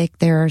music,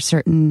 there are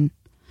certain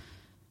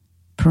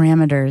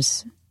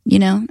parameters,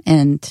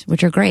 and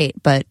which are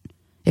great. But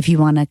if you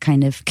want to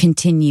kind of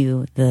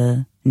continue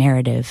the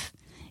narrative,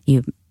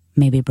 you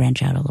maybe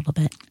branch out a little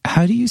bit.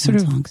 How do you sort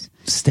of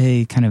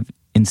stay kind of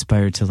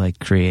inspired to like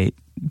create?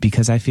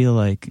 Because I feel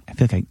like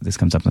this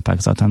comes up in the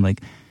podcast all the time.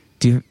 Like,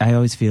 I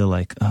always feel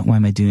like, why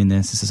am I doing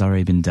this? This has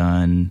already been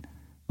done.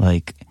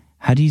 Like,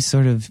 how do you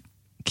sort of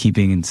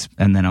keeping,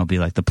 and then I'll be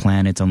like, the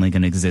planet's only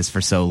going to exist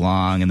for so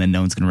long, and then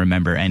no one's going to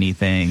remember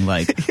anything.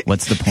 Like,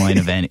 what's the point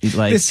of any?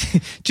 Like,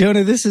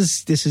 Jonah, this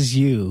is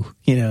you.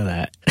 You know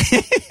that.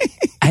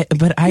 I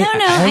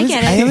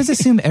get it. I always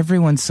assume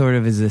everyone sort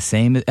of is the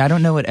same. I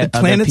don't know what the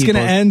planet's going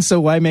to end, so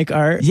why make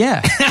art?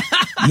 Yeah,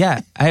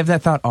 yeah. I have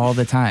that thought all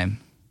the time.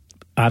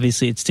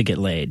 Obviously, it's to get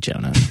laid,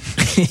 Jonah.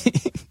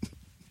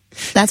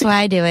 That's why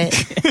I do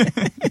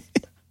it.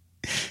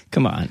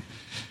 Come on.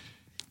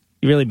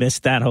 You really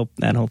missed that whole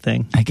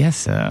thing? I guess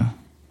so.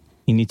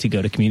 You need to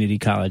go to community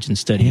college and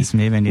study yes,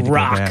 maybe I need to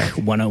Rock go back.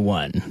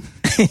 101.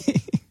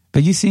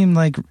 But you seem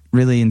like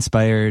really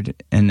inspired,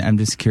 and I'm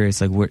just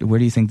curious, like, where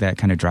do you think that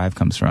kind of drive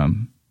comes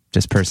from,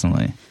 just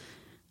personally?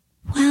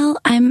 Well,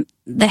 I'm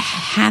the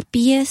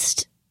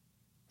happiest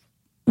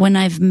when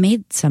I've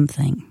made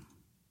something.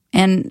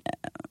 And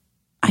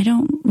I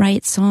don't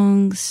write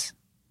songs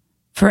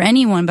for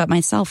anyone but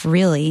myself,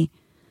 really,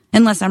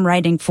 unless I'm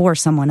writing for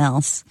someone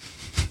else.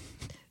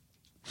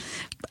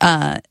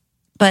 But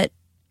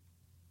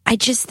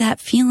that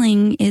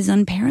feeling is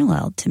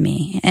unparalleled to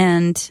me.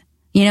 And,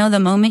 you know, the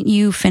moment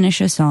you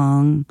finish a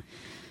song,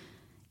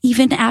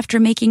 even after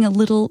making a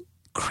little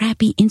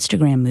crappy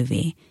Instagram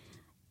movie,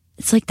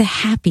 it's like the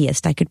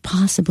happiest I could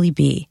possibly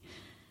be.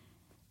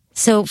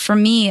 So for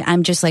me,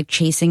 I'm just like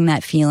chasing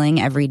that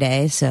feeling every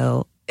day.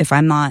 So if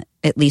I'm not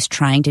at least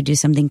trying to do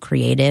something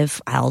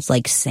creative, I'll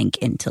like sink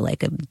into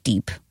like a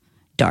deep,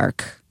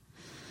 dark,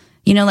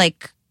 you know,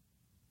 like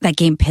that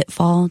game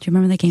Pitfall. Do you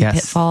remember that game Yes.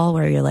 Pitfall,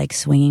 where you're like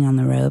swinging on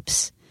the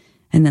ropes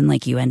and then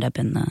like you end up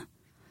in the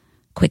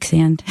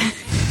quicksand?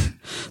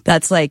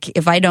 That's like,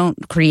 if I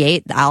don't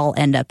create, I'll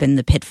end up in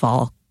the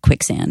pitfall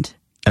quicksand.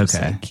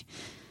 Okay.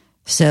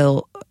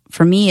 So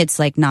for me, it's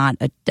like not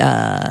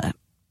a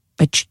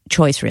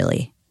choice,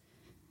 really.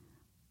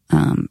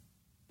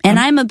 And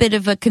I'm a bit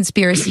of a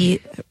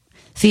conspiracy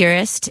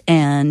theorist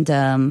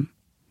and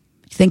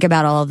think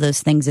about all of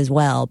those things as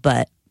well,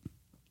 but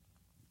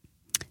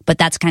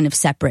that's kind of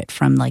separate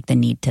from like the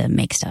need to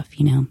make stuff,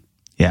 you know?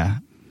 Yeah.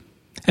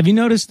 Have you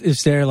noticed,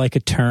 is there like a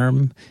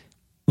term,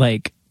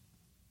 like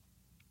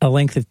a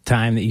length of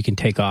time that you can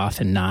take off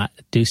and not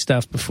do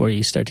stuff before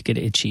you start to get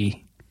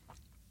itchy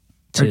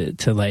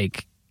to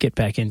like get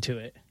back into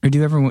it? Or do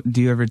you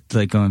ever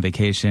like go on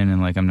vacation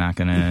and like, I'm not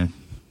gonna,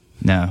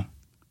 no.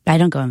 I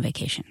don't go on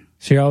vacation.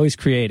 So you're always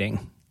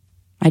creating.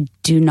 I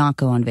do not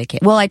go on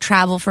vacation. Well, I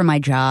travel for my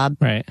job.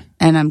 Right.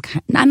 And I'm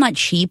not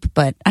cheap,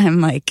 but I'm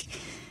like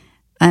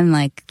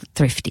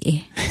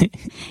thrifty.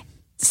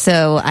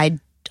 So I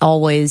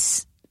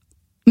always,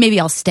 maybe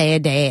I'll stay a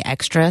day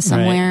extra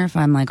somewhere if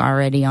I'm like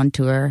already on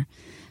tour,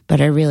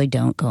 but I really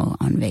don't go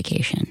on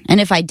vacation. And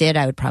if I did,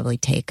 I would probably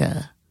take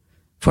a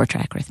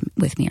 4-track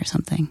with me or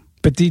something.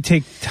 But do you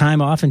take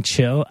time off and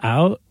chill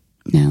out?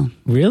 No.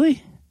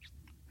 Really?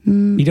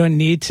 You don't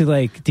need to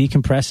like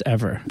decompress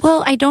ever.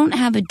 Well, I don't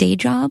have a day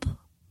job,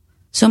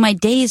 so my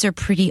days are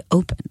pretty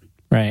open.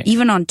 Right.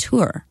 Even on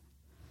tour.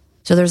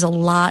 So there's a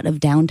lot of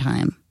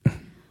downtime.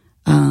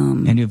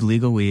 And you have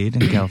legal weed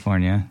in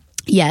California.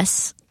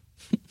 Yes,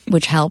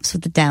 which helps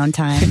with the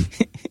downtime.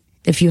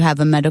 If you have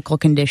a medical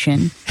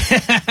condition,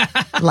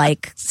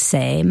 like,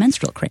 say,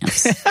 menstrual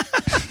cramps.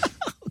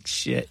 Oh,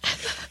 shit.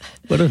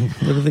 What do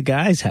the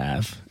guys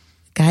have?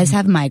 Guys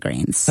have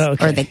migraines,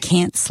 Okay. or they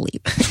can't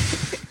sleep.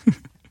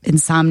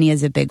 Insomnia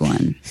is a big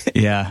one.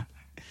 Yeah.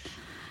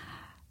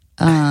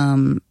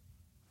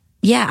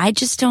 Yeah, I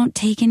just don't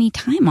take any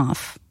time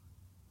off.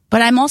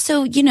 But I'm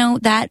also, you know,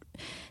 that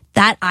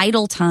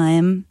idle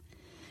time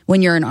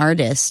when you're an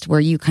artist where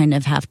you kind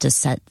of have to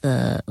set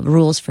the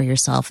rules for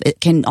yourself, it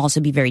can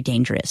also be very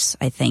dangerous,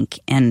 I think.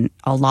 And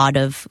a lot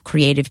of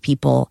creative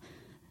people,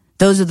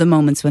 those are the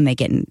moments when they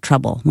get in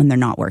trouble, when they're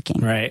not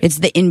working. Right. It's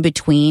the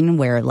in-between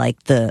where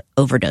like the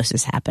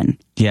overdoses happen.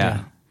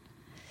 Yeah.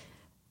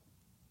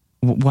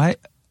 Why,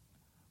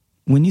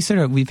 when you sort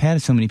of, we've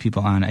had so many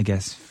people on, I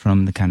guess,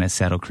 from the kind of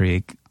Saddle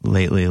Creek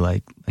lately,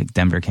 like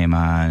Denver came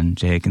on,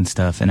 Jake and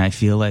stuff, and I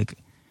feel like,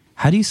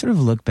 how do you sort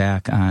of look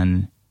back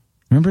on,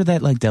 remember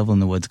that like Devil in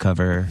the Woods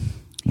cover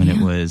when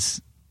it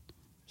was,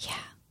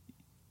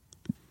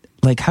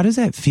 like, how does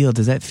that feel?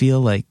 Does that feel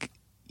like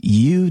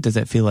you? Does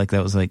that feel like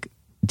that was like,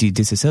 do you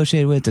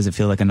disassociate with? Does it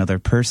feel like another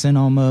person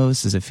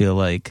almost? Does it feel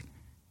like,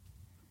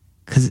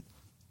 because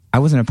I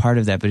wasn't a part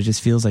of that, but it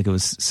just feels like it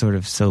was sort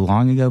of so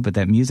long ago, but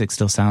that music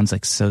still sounds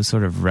like so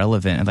sort of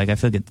relevant. And like, I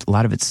feel like a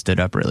lot of it stood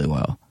up really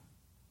well.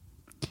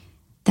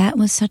 That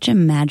was such a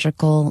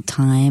magical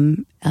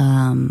time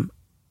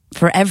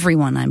for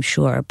everyone, I'm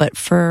sure. But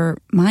for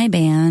my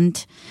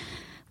band,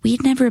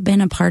 we'd never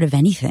been a part of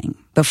anything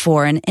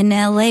before. And in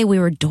LA, we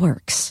were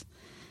dorks.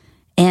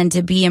 And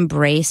to be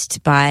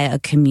embraced by a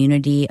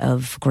community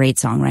of great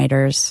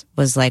songwriters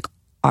was like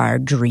our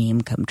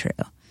dream come true.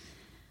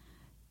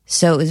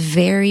 So it was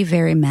very,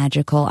 very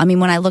magical. I mean,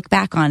 when I look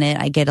back on it,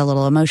 I get a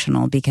little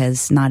emotional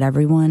because not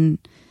everyone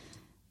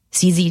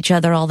sees each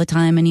other all the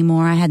time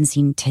anymore. I hadn't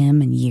seen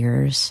Tim in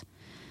years.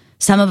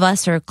 Some of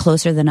us are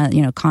closer than,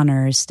 you know,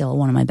 Connor is still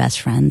one of my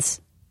best friends.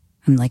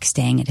 I'm like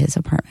staying at his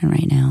apartment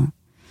right now.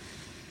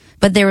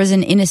 But there was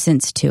an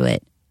innocence to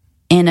it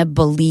and a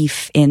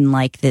belief in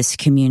like this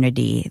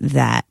community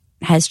that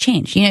has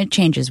changed. You know, it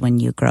changes when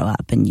you grow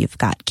up and you've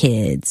got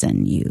kids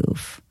and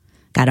you've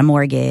got a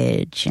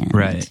mortgage and,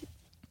 right.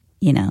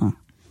 you know,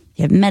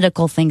 you have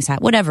medical things,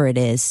 whatever it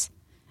is.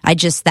 I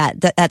just,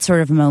 that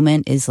sort of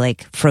moment is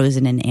like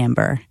frozen in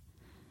amber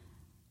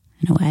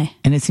in a way.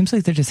 And it seems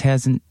like there just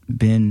hasn't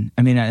been,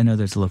 I mean, I know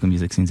there's local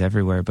music scenes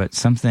everywhere, but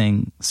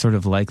something sort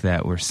of like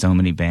that where so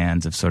many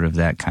bands of sort of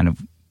that kind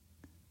of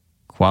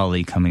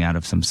quality coming out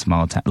of some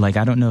small town. Like,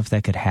 I don't know if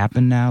that could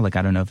happen now. Like,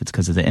 I don't know if it's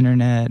because of the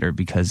internet or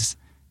because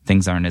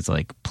things aren't as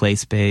like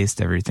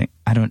place-based, everything.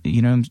 I don't,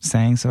 you know what I'm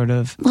saying, sort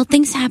of? Well,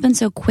 things happen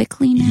so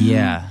quickly now.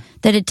 Yeah.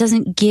 That it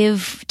doesn't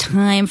give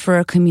time for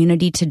a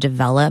community to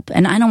develop.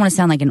 And I don't want to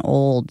sound like an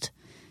old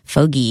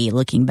fogey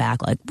looking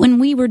back, like, when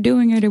we were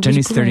doing it, it Jenny's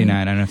was great. 39.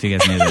 I don't know if you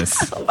guys knew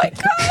this. Oh my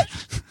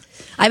gosh.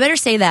 I better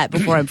say that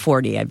before I'm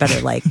 40. I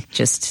better like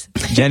just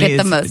Jenny get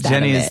the most out of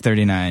it. Jenny is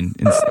 39.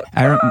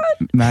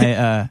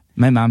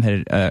 My mom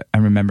had, I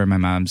remember my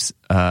mom's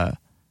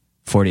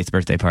 40th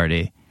birthday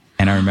party.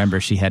 And I remember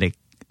she had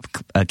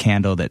a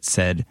candle that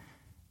said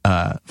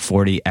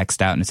 40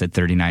 X'd out and it said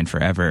 39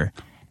 forever.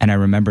 And I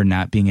remember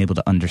not being able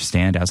to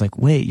understand. I was like,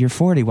 wait, you're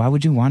 40. Why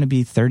would you want to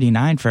be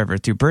 39 forever?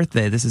 It's your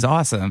birthday. This is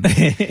awesome.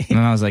 And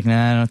my mom was like,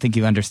 nah, I don't think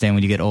you understand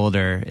when you get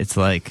older. It's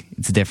like,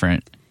 it's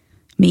different.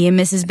 Me and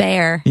Mrs.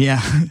 Bayer. Yeah.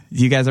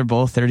 You guys are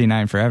both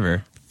 39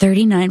 forever.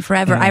 39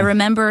 forever. I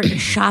remember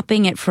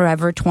shopping at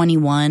Forever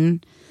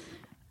 21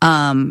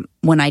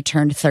 when I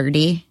turned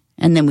 30.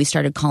 And then we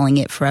started calling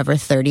it Forever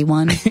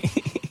 31.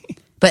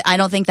 But I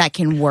don't think that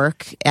can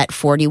work at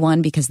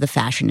 41 because the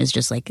fashion is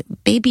just like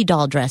baby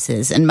doll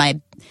dresses. And my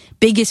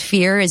biggest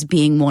fear is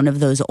being one of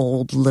those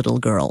old little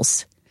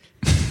girls.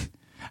 I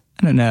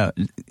don't know.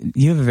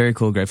 You have a very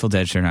cool Grateful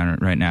Dead shirt on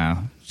right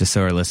now, just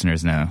so our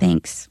listeners know.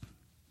 Thanks.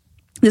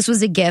 This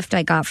was a gift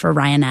I got for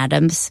Ryan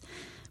Adams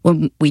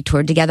when we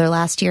toured together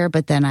last year,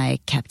 but then I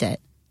kept it.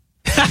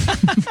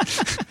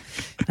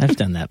 I've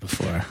done that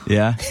before.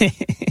 Yeah?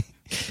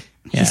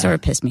 He sort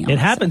of pissed me off. It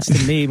happens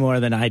to me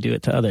more than I do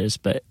it to others,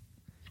 but...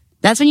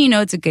 That's when you know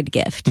it's a good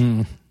gift.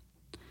 My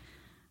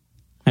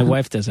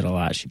wife does it a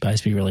lot. She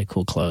buys me really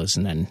cool clothes,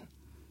 and then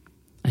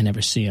I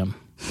never see them.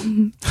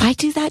 I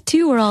do that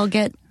too, where I'll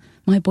get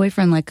my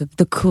boyfriend like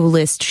the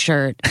coolest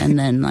shirt, and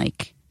then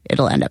like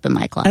it'll end up in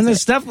my closet. And the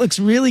stuff looks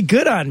really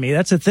good on me.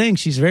 That's the thing.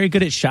 She's very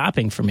good at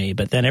shopping for me,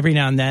 but then every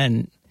now and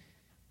then,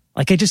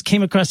 like I just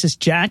came across this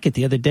jacket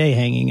the other day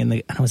hanging in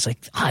the, and I was like,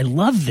 oh, I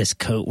love this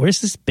coat. Where's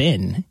this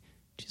been?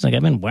 She's like,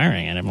 I've been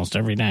wearing it almost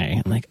every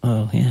day. I'm like,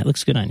 oh yeah, it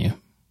looks good on you.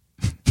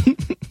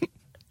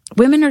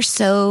 Women are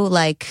so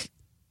like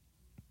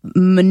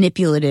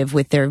manipulative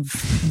with their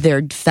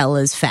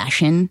fellas'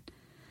 fashion,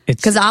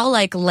 because I'll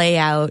like lay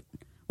out.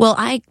 Well,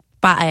 I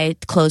buy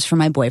clothes for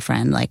my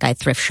boyfriend, like I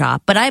thrift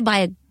shop, but I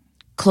buy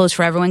clothes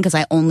for everyone because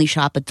I only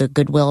shop at the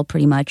Goodwill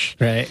pretty much,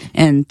 right?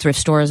 And thrift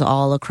stores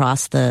all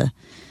across the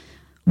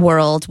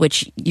world.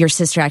 Which your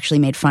sister actually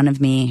made fun of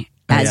me.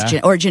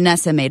 Or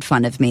Janessa made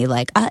fun of me,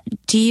 like,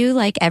 do you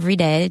like every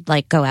day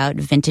like go out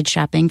vintage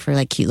shopping for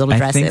like cute little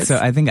dresses? I think so.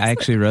 I think I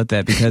actually wrote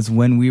that because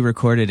when we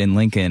recorded in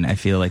Lincoln, I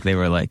feel like they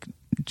were like,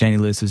 Jenny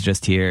Lewis was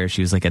just here.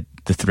 She was like at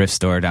the thrift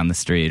store down the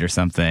street or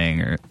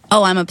something. Or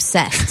oh, I'm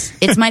obsessed.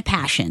 It's my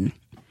passion.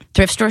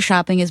 Thrift store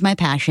shopping is my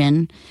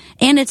passion.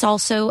 And it's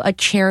also a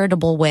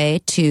charitable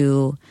way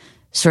to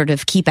sort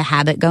of keep a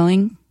habit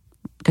going.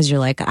 Because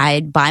you're like,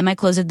 I buy my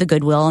clothes at the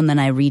Goodwill and then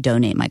I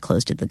redonate my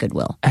clothes to the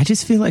Goodwill. I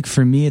just feel like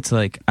for me, it's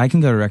like I can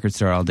go to a record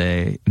store all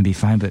day and be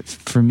fine. But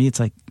for me, it's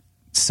like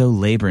so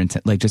labor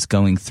intensive, like just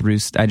going through.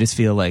 I just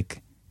feel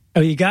like.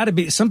 Oh, you got to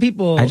be. Some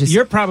people,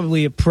 you're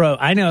probably a pro.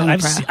 I know.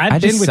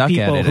 I've been with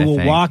people who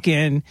will walk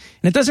in, and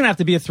it doesn't have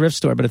to be a thrift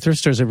store, but a thrift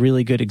store is a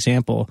really good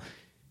example.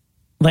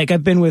 Like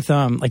I've been with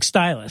like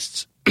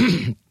stylists,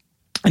 and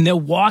they'll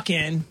walk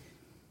in,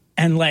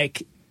 and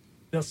like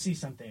they'll see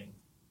something,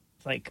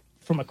 like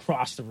from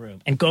across the room,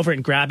 and go over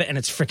and grab it, and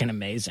it's freaking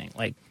amazing.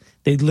 Like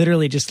they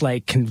literally just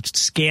like can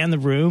scan the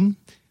room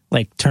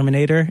like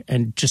Terminator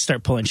and just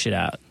start pulling shit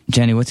out.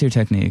 Jenny, what's your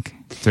technique?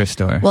 Thrift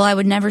store. Well, I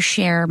would never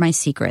share my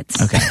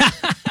secrets. Okay.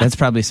 That's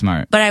probably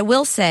smart. But I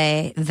will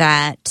say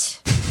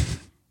that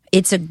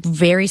it's a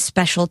very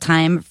special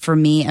time for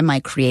me and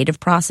my creative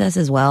process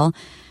as well,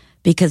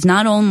 because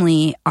not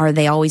only are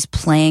they always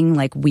playing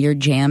like weird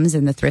jams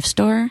in the thrift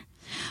store,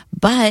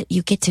 but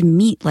you get to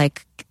meet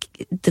like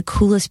the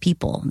coolest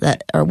people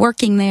that are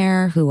working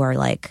there, who are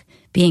like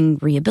being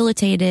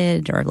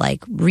rehabilitated or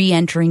like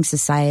re-entering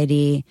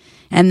society.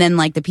 And then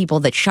like the people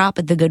that shop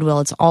at the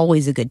Goodwill, it's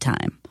always a good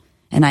time.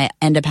 And I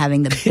end up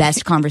having the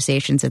best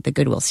conversations at the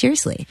Goodwill.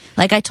 Seriously.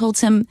 Like I told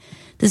him,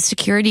 the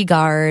security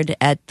guard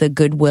at the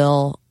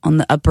Goodwill on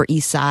the Upper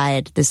East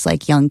Side, this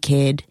like young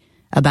kid,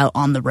 about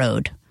On the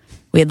Road.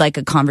 We had like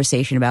a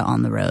conversation about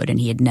On the Road, and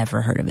he had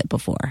never heard of it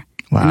before.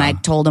 Wow. And I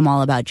told him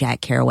all about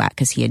Jack Kerouac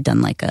because he had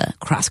done like a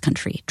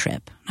cross-country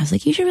trip. I was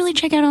like, you should really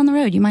check out On the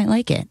Road. You might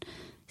like it.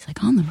 He's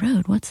like, On the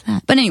Road? What's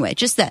that? But anyway,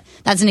 just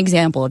that's an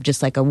example of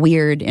just like a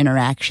weird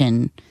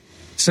interaction.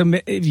 So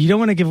you don't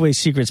want to give away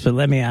secrets, but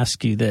let me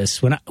ask you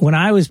this: when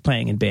I was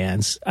playing in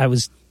bands, I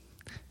was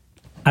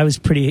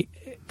pretty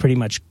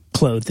much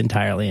clothed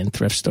entirely in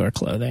thrift store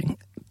clothing,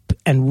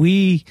 and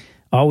we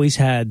always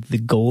had the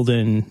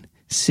golden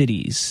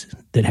cities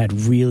that had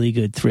really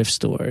good thrift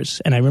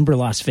stores. And I remember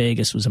Las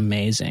Vegas was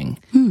amazing.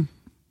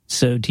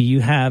 So, do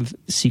you have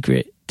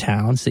secret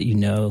towns that you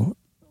know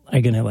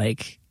are gonna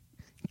like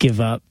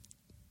give up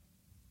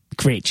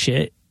great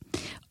shit?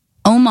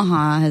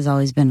 Omaha has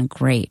always been a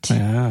great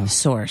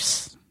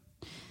source.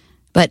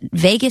 But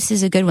Vegas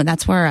is a good one.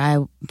 That's where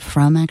I'm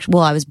from, actually.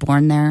 Well, I was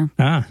born there.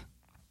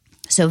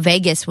 So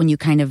Vegas, when you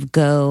kind of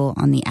go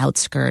on the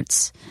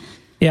outskirts.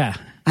 Yeah.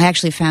 I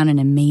actually found an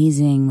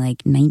amazing,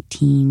 like,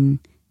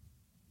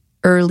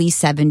 early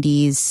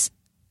 70s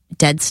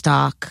dead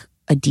stock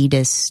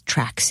Adidas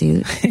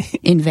tracksuit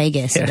in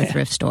Vegas at a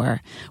thrift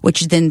store,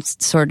 which then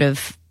sort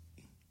of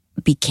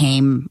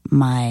became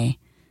my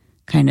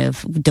kind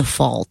of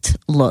default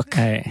look.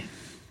 Hey.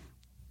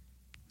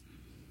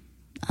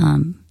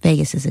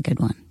 Vegas is a good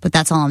one, but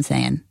that's all I'm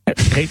saying.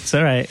 It's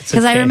all right.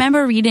 Because I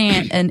remember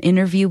reading an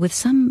interview with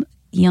some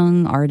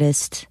young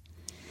artist,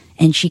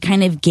 and she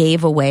kind of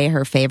gave away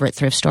her favorite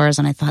thrift stores,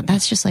 and I thought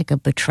that's just like a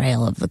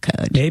betrayal of the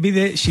code.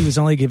 Maybe she was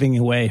only giving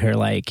away her,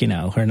 like,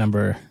 her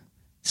number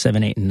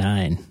 7, 8, and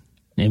 9.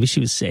 Maybe she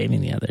was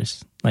saving the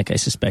others, like I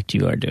suspect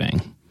you are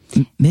doing.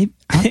 Maybe.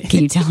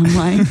 Can you tell I'm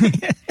lying?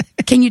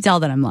 Can you tell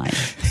that I'm lying?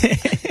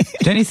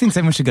 Jenny thinks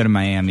everyone should go to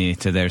Miami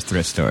to their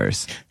thrift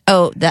stores.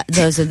 Oh,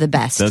 those are the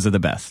best. Those are the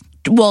best.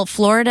 Well,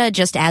 Florida,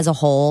 just as a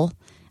whole,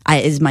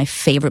 is my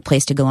favorite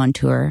place to go on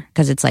tour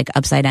because it's like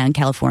upside down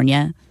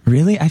California.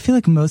 Really? I feel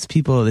like most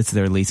people, it's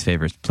their least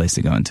favorite place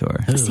to go on tour.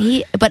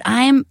 See, but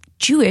I'm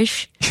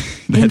Jewish.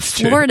 In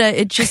Florida,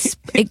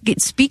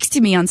 it speaks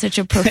to me on such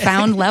a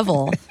profound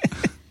level.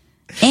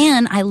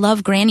 And I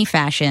love granny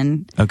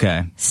fashion.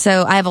 Okay.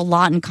 So I have a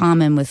lot in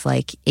common with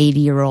like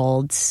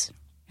 80-year-olds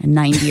and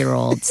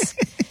 90-year-olds.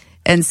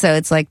 And so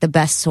it's like the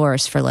best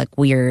source for like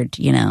weird,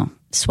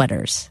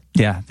 sweaters.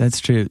 Yeah, that's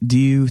true. Do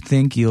you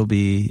think you'll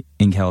be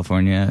in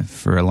California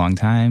for a long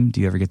time?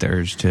 Do you ever get the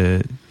urge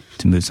to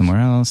move somewhere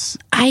else?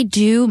 I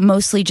do,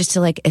 mostly just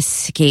to like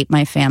escape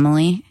my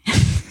family.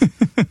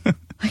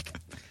 Like,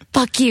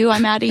 fuck you,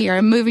 I'm out of here.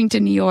 I'm moving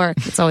to New York.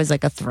 It's always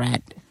like a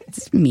threat.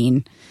 It's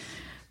mean.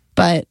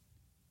 But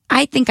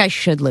I think I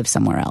should live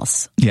somewhere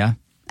else. Yeah.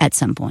 At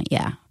some point,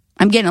 yeah.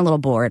 I'm getting a little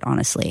bored,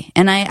 honestly.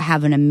 And I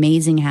have an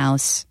amazing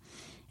house,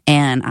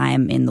 and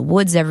I'm in the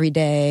woods every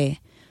day,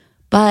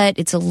 but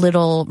it's a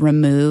little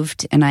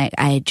removed. And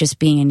I just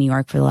being in New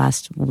York for the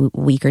last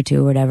week or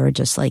two or whatever,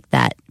 just like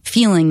that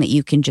feeling that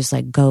you can just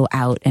like go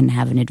out and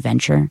have an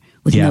adventure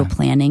with no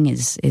planning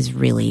is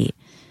really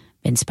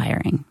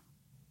inspiring.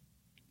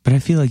 But I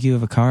feel like you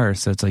have a car,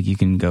 so it's like you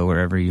can go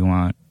wherever you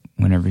want,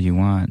 whenever you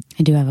want.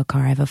 I do have a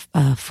car. I have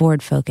a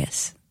Ford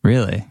Focus.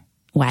 Really?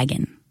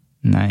 Wagon.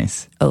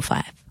 Nice.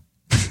 05.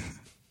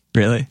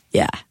 Really?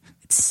 Yeah.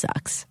 It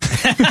sucks.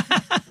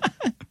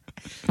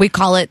 We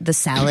call it the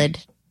salad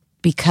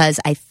because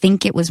I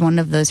think it was one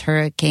of those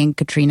Hurricane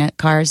Katrina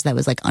cars that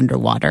was like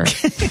underwater.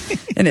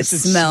 And it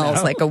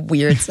smells like a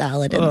weird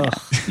salad in there.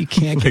 You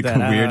can't get like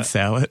that a weird out.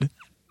 salad.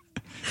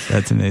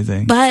 That's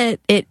amazing.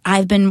 But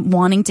I've been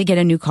wanting to get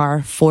a new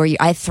car for you.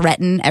 I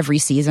threaten every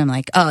season,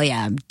 like, oh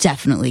yeah, I'm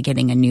definitely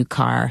getting a new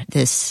car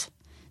this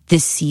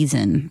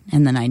season.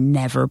 And then I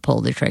never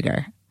pull the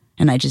trigger.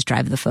 And I just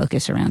drive the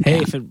Focus around town.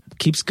 Hey, if it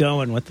keeps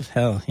going, what the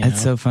hell?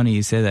 It's so funny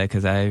you say that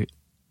because I'm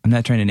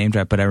not trying to name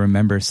drop, but I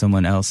remember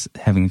someone else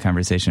having a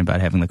conversation about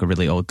having like a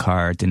really old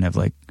car, didn't have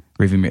like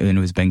rearview mirror, and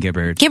it was Ben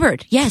Gibbard.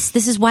 Gibbard, yes,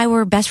 this is why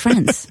we're best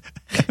friends.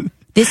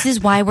 This is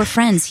why we're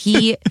friends.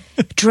 He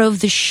drove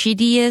the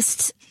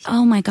shittiest,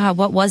 oh my God,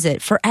 what was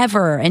it?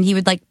 Forever. And he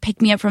would like pick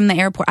me up from the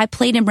airport. I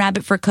played in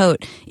Rabbit for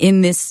Coat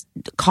in this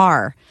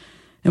car,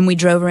 and we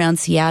drove around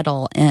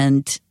Seattle,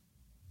 and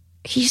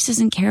he just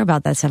doesn't care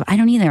about that stuff. I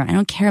don't either. I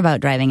don't care about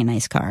driving a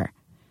nice car.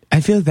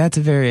 I feel like that's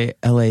a very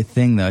LA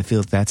thing, though. I feel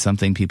like that's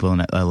something people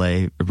in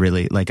LA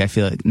really like. I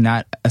feel like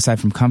not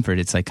aside from comfort,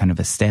 it's like kind of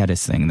a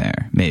status thing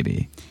there,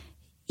 maybe.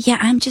 Yeah,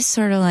 I'm just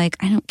sort of like,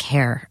 I don't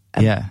care.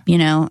 Yeah.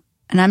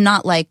 And I'm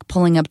not like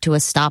pulling up to a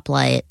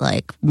stoplight,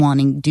 like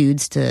wanting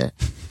dudes to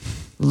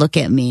look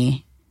at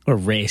me. Or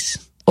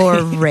race.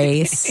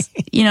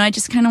 I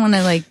just kind of want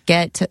to like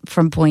get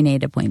from point A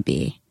to point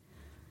B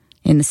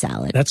in the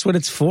salad. That's what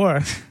it's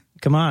for.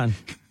 Come on.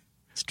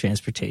 It's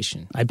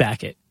transportation. I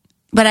back it.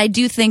 But I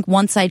do think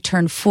once I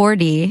turn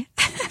 40,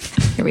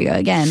 here we go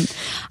again,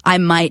 I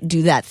might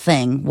do that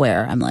thing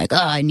where I'm like, oh,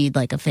 I need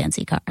like a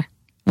fancy car.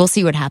 We'll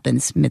see what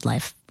happens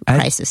midlife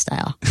crisis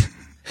style.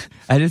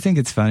 I do think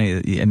it's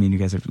funny. I mean, you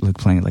guys are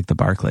playing at like the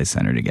Barclays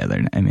Center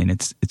together. I mean,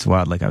 it's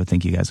wild. Like I would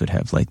think you guys would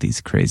have like these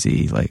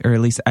crazy, like, or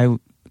at least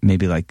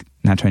maybe like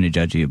not trying to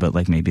judge you, but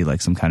like maybe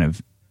like some kind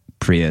of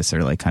Prius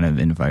or like kind of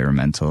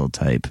environmental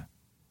type.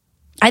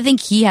 I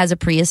think he has a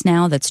Prius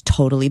now that's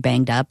totally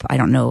banged up. I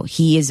don't know.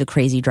 He is a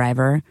crazy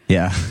driver.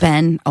 Yeah.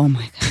 Ben, oh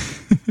my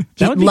God.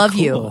 That would be love cool.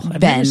 you, I've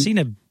Ben. never seen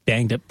a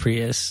banged up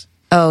Prius.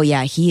 Oh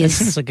yeah, he That is.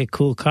 seems like a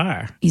cool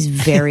car. He's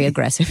very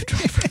aggressive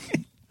driver.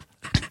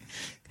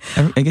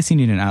 I guess you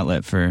need an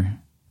outlet for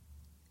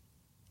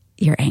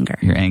Your anger.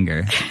 your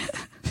anger.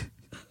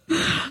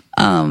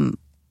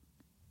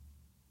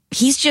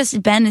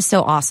 Ben is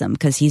so awesome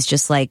because he's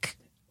just like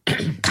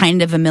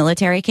kind of a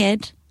military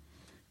kid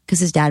because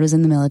his dad was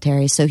in the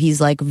military. So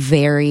he's like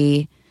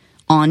very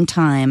on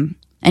time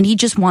and he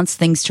just wants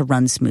things to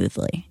run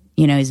smoothly.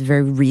 You know, he's a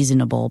very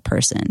reasonable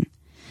person.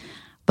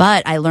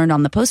 But I learned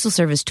on the Postal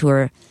Service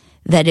tour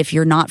that if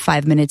you're not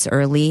 5 minutes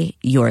early,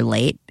 you're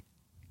late.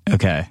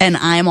 Okay. And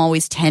I'm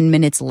always 10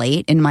 minutes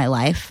late in my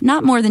life.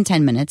 Not more than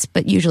 10 minutes,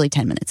 but usually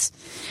 10 minutes.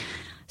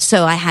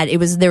 So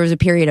there was a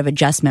period of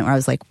adjustment where I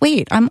was like,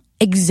 wait, I'm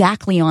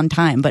exactly on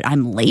time, but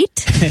I'm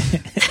late.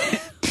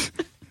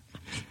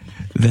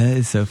 That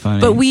is so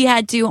funny. But we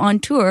had to on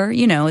tour,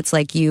 you know, it's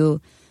like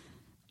you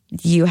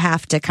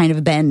have to kind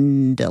of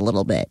bend a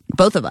little bit,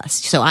 both of us.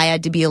 So I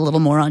had to be a little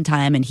more on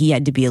time and he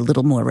had to be a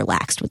little more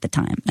relaxed with the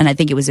time. And I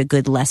think it was a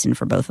good lesson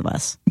for both of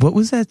us. What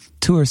was that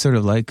tour sort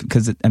of like?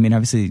 Because, I mean,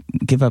 obviously,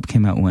 Give Up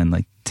came out when?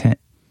 Like 10?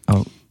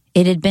 Oh,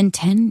 It had been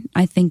 10,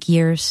 I think, 2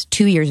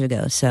 years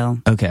ago. So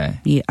okay.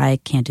 I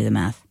can't do the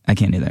math. I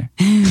can't either.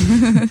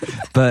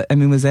 But, I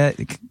mean,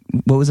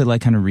 what was it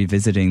like kind of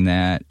revisiting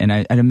that? And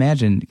I'd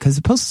imagine, because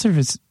the Postal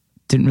Service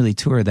didn't really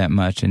tour that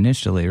much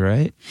initially,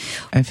 right?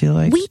 I feel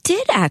like. We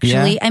did,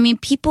 actually. Yeah. I mean,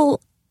 people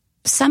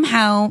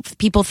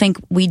think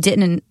we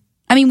didn't.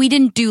 I mean, we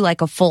didn't do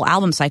like a full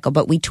album cycle,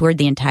 but we toured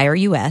the entire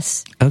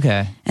U.S.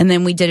 Okay. And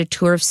then we did a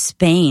tour of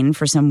Spain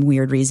for some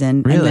weird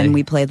reason. Really? And then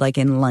we played like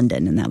in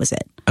London, and that was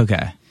it.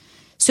 Okay.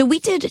 So we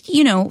did,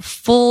 you know,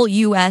 full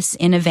U.S.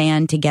 in a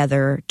van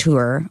together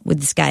tour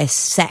with this guy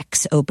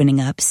Sex opening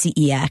up,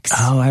 CEX.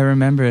 Oh, I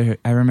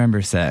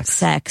remember Sex.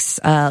 Sex.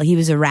 He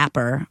was a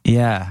rapper.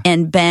 Yeah.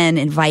 And Ben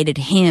invited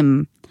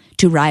him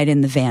to ride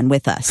in the van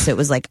with us. So it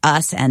was like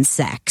us and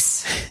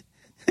Sex.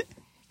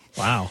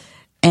 Wow.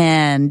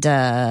 And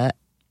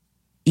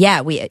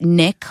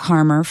Nick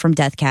Harmer from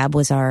Death Cab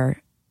was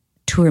our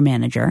tour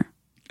manager.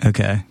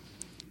 Okay.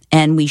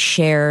 And we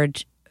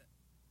shared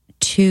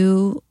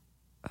 2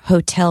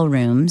 hotel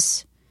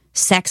rooms.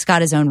 Sex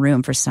got his own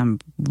room for some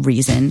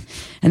reason.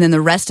 And then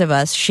the rest of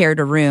us shared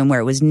a room where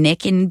it was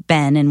Nick and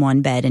Ben in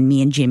one bed and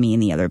me and Jimmy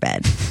in the other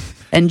bed.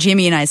 And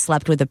Jimmy and I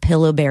slept with a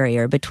pillow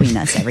barrier between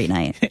us every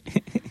night.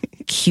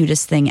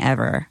 Cutest thing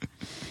ever.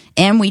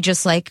 And we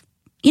just like,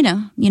 you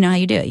know how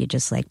you do it. You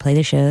just like play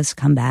the shows,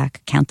 come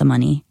back, count the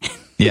money.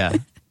 Yeah.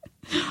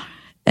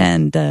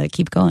 And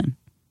keep going.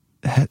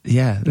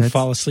 Yeah. And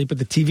fall asleep with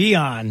the TV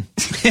on.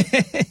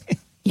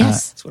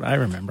 Yes. That's what I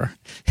remember.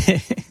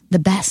 The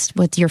best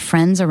with your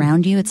friends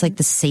around you. It's like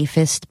the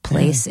safest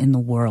place in the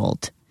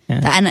world.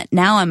 Yeah. And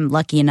now I'm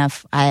lucky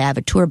enough, I have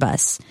a tour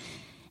bus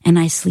and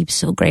I sleep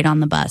so great on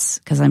the bus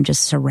because I'm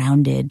just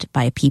surrounded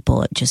by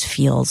people. It just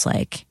feels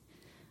like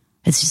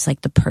it's just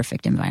like the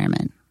perfect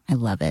environment. I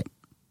love it.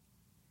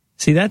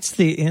 See, that's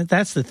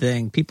the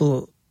thing.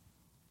 People,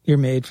 you're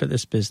made for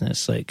this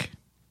business. Like,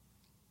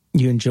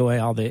 you enjoy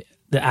all the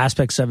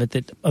aspects of it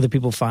that other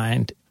people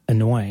find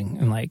annoying,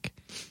 and like,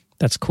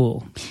 that's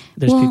cool.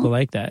 There's people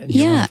like that. And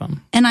you're one of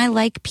them. And I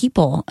like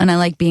people, and I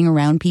like being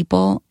around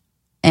people.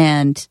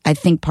 And I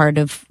think part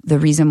of the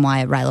reason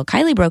why Rilo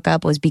Kiley broke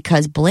up was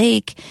because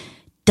Blake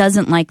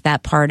doesn't like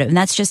that part of, and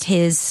that's just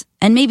his.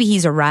 And maybe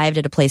he's arrived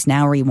at a place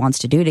now where he wants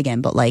to do it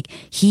again. But like,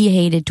 he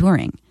hated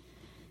touring.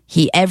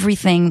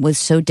 Everything was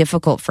so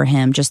difficult for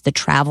him, just the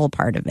travel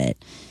part of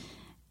it.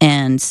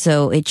 And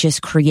so it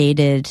just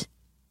created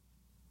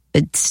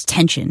it's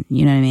tension,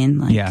 you know what I mean?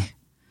 Like, yeah.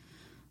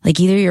 Like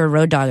either you're a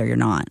road dog or you're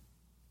not.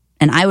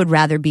 And I would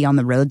rather be on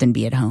the road than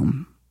be at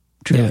home.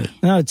 Truly. Yeah.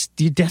 No, it's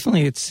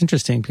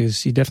interesting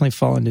because you definitely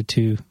fall into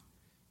two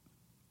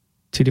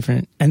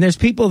different, and there's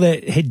people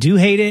that do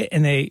hate it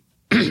and they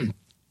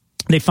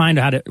find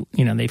out how to,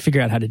 they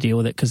figure out how to deal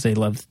with it because they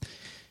love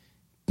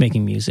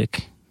making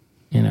music,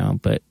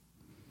 but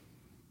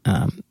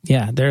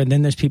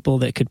then there's people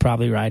that could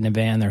probably ride in a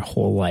van their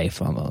whole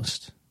life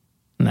almost.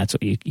 And that's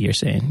what you're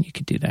saying. You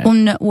could do that.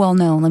 Well,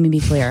 no, let me be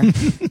clear.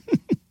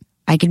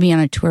 I could be on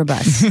a tour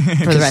bus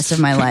for the rest of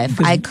my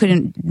life. I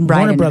couldn't ride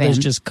Warner in Brothers a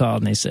van. just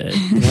called and they said,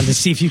 wanted to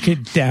see if you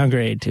could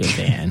downgrade to a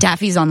van.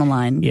 Daffy's on the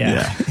line.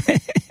 Yeah.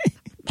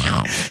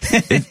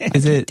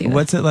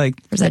 What's it like?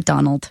 Or is that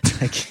Donald?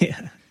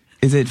 Yeah.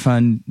 Is it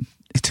fun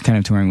to kind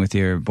of touring with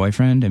your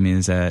boyfriend? I mean,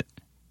 is that...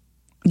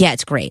 Yeah,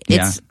 it's great.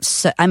 Yeah.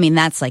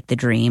 That's like the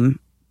dream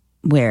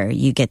where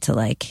you get to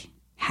like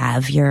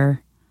have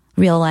your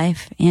real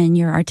life and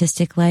your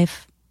artistic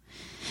life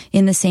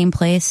in the same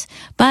place.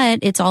 But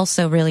it's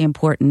also really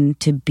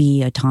important to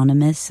be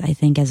autonomous, I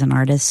think, as an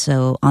artist.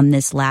 So on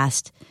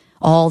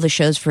all the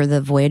shows for the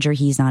Voyager,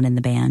 he's not in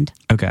the band.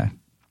 Okay.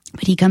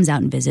 But he comes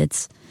out and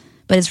visits.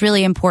 But it's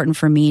really important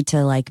for me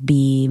to like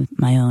be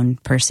my own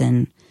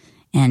person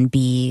and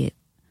be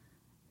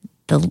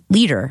the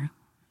leader,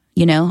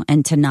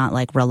 and to not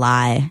like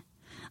rely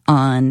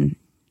on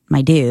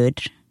my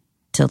dude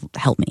to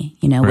help me,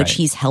 Right. which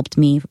he's helped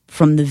me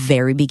from the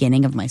very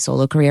beginning of my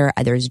solo career.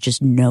 There's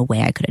just no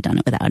way I could have done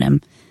it without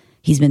him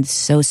He's been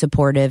so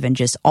supportive and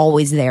just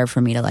always there for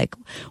me to like,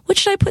 what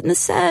should I put in the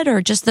set?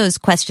 Or just those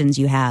questions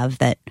you have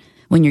that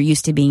when you're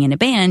used to being in a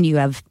band, you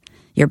have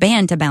your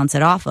band to bounce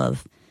it off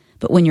of.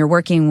 But when you're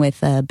working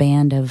with a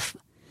band of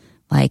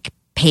like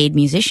paid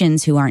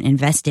musicians who aren't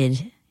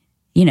invested,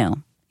 you know,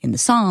 in the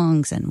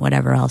songs and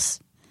whatever else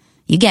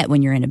you get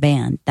when you're in a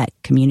band, that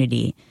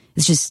community,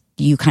 it's just,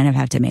 you kind of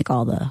have to make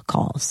all the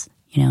calls,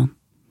 you know?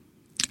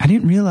 I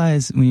didn't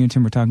realize when you and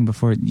Tim were talking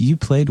before, you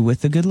played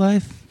with The Good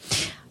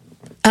Life?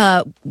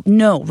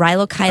 No,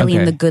 Rilo Kiley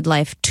and The Good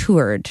Life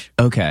toured.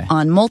 Okay.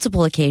 On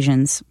multiple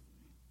occasions.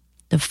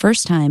 The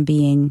first time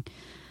being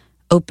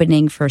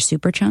opening for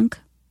Superchunk.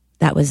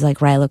 That was like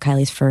Rilo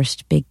Kiley's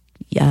first big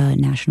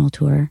national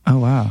tour. Oh,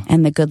 wow.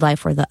 And The Good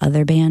Life were the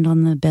other band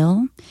on the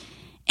bill.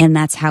 And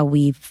that's how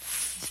we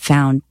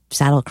found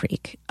Saddle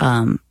Creek.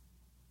 I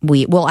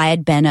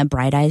had been a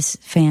Bright Eyes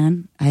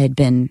fan. I had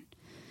been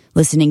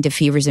listening to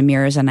Fevers and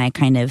Mirrors, and I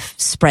kind of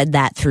spread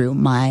that through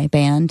my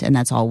band, and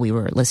that's all we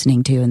were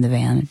listening to in the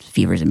van,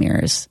 Fevers and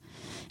Mirrors,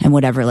 and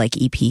whatever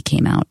like EP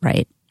came out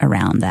right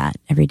around that,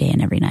 Every Day and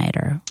Every Night.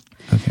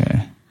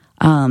 Okay.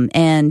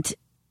 And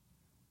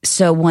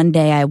so one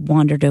day I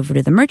wandered over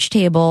to the merch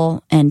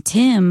table, and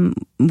Tim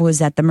was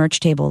at the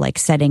merch table like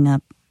setting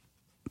up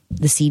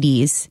the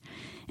CDs,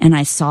 and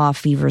I saw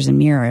Fevers and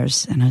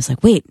Mirrors, and I was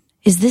like, wait,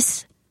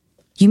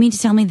 you mean to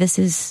tell me this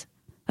is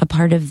a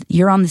part of,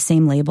 you're on the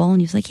same label? And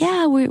he was like,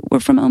 yeah,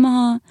 we're from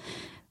Omaha.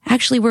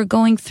 Actually, we're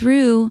going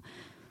through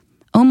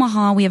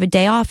Omaha. We have a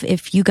day off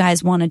if you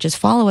guys want to just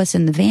follow us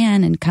in the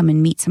van and come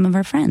and meet some of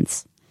our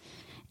friends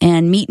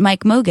and meet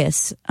Mike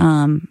Mogus.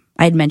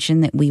 I had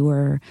mentioned that we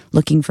were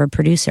looking for a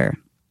producer.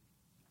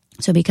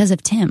 So because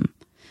of Tim,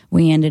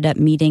 we ended up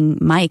meeting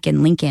Mike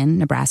in Lincoln,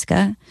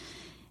 Nebraska,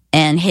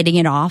 and hitting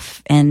it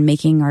off and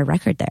making our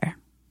record there.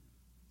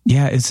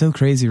 Yeah, it's so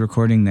crazy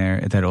recording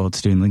there at that old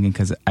studio in Lincoln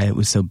because it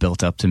was so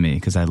built up to me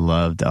because I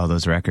loved all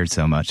those records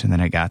so much. And then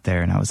I got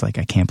there and I was like,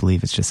 I can't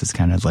believe it's just this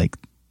kind of like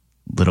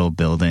little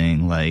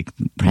building, like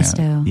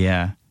Presto. You know,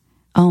 yeah.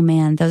 Oh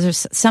man, those are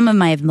some of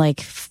my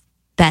like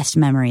best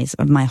memories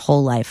of my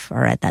whole life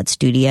are at that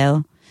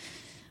studio.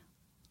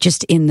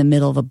 Just in the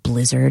middle of a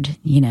blizzard,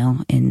 you know,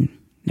 in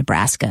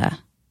Nebraska,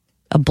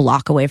 a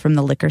block away from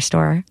the liquor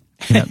store.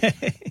 Yep.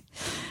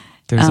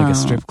 There's like a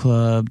strip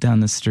club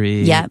down the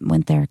street. Yeah,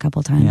 went there a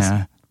couple times.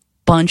 Yeah.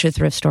 Bunch of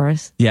thrift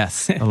stores.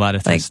 Yes, a lot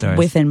of thrift like stores.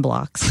 within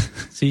blocks.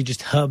 So you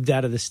just hubbed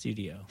out of the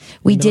studio.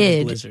 We Middle of a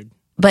did. blizzard.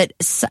 But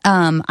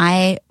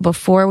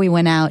before we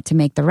went out to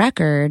make the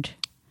record,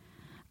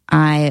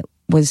 I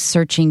was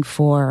searching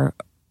for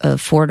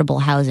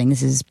affordable housing.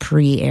 This is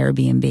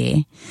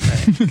pre-Airbnb.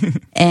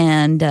 Right.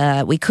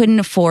 And we couldn't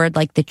afford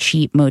like the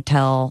cheap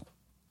motel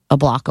a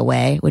block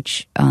away,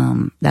 which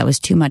that was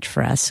too much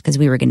for us because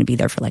we were going to be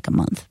there for like a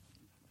month.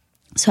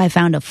 So I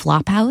found a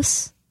flop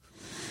house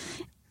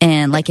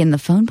and like in the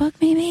phone book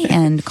maybe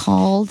and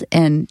called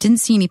and didn't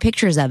see any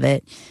pictures of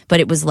it, but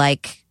it was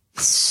like,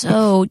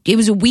 it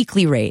was a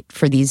weekly rate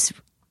for these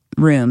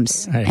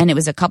rooms. Right. And it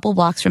was a couple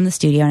blocks from the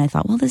studio. And I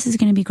thought, well, this is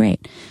going to be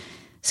great.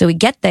 So we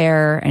get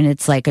there and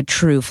it's like a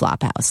true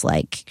flop house,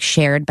 like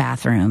shared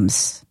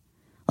bathrooms,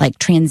 like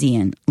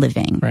transient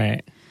living.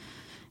 Right.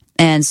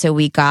 And so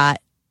we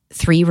got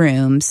 3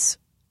 rooms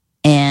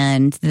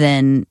and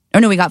then,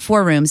 we got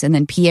 4 rooms, and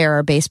then Pierre,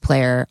 our bass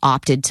player,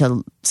 opted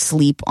to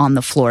sleep on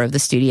the floor of the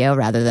studio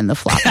rather than the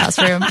flop house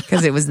room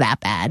because it was that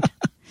bad.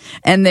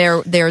 And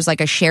there was like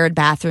a shared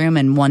bathroom,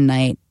 and one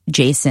night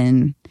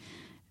Jason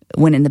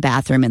went in the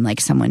bathroom and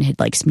like someone had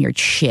like smeared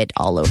shit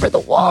all over the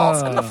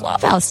walls in the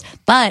flop house.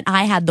 But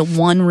I had the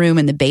one room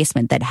in the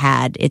basement that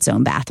had its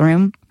own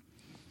bathroom,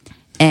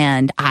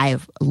 and I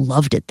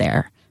loved it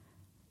there.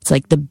 It's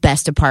like the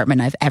best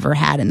apartment I've ever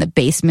had, in the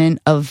basement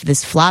of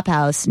this flop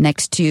house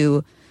next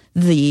to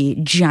the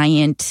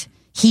giant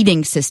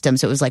heating system.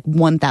 So it was like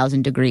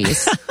 1,000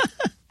 degrees.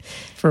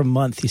 For a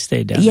month you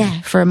stayed down Yeah,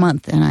 there. for a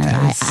month. And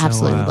I so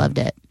absolutely wild. loved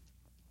it.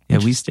 Yeah,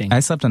 Interesting. I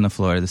slept on the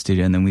floor of the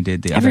studio, and then we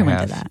did the Everyone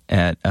other did half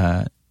that.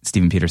 at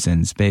Stephen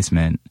Peterson's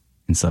basement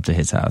and slept at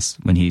his house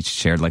when he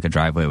shared like a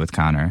driveway with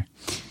Connor.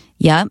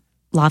 Yep.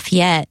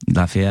 Lafayette.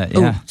 Lafayette,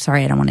 Oh, yeah.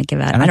 sorry, I don't want to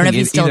give out. I don't know think if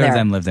he's still either there. of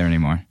them live there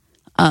anymore.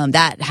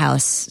 That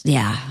house,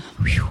 yeah.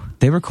 Whew.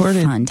 They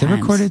recorded. Fun They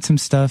times. recorded some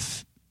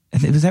stuff.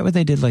 Was that what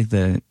they did? Like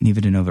the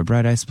Neva DeNova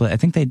Bright Eye split. I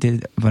think they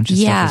did a bunch of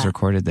stuff was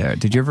recorded there.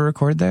 Did you ever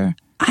record there?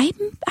 I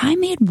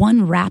made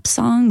one rap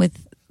song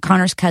with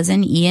Connor's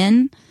cousin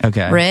Ian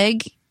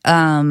Rigg,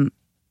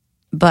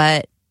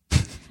 but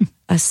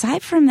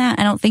aside from that,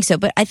 I don't think so.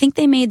 But I think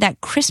they made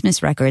that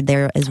Christmas record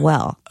there as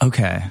well.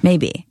 Okay,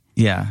 Maybe.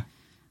 yeah.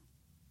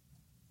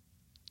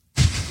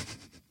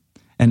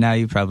 And now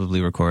you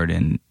probably record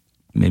in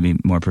maybe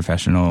more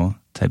professional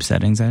type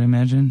settings, I'd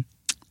imagine.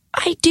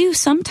 I do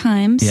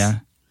sometimes. Yeah.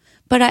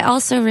 But I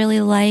also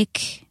really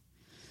like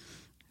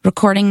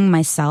recording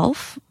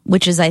myself,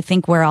 which is, I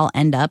think, where I'll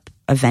end up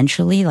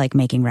eventually, like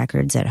making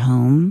records at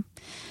home.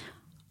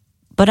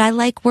 But I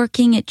like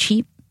working at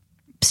cheap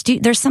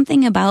there's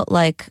something about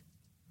like,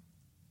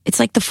 it's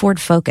like the Ford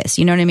Focus.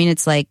 You know what I mean?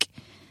 It's like,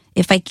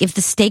 if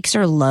the stakes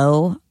are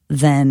low,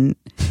 then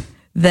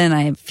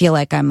I feel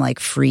like I'm like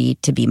free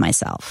to be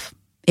myself.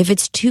 If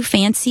it's too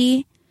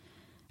fancy,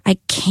 I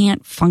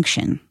can't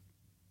function.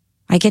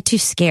 I get too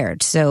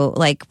scared. So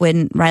like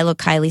when Rilo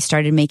Kiley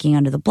started making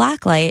Under the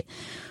Blacklight,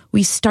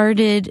 we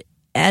started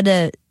at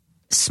a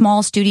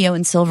small studio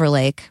in Silver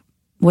Lake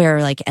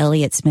where like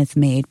Elliott Smith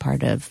made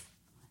part of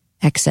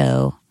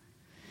EXO.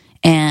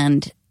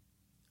 And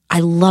I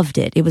loved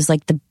it. It was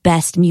like the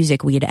best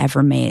music we had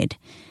ever made.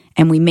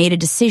 And we made a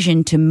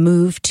decision to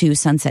move to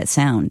Sunset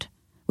Sound,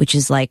 which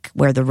is like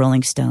where the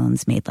Rolling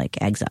Stones made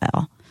like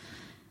Exile.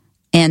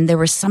 And there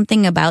was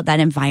something about that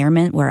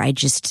environment where I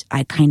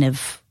kind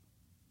of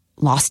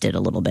lost it a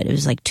little bit. It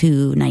was like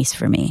too nice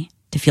for me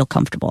to feel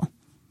comfortable.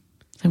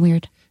 Is that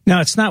weird? No,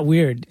 it's not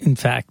weird. In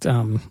fact,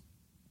 I'll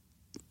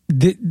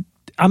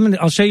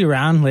show you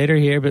around later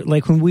here, but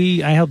like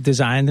when I helped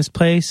design this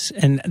place,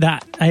 and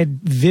that I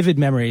had vivid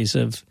memories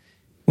of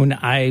when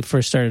I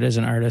first started as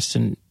an artist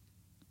and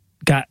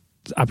got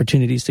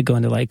opportunities to go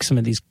into like some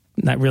of these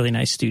not really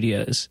nice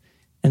studios.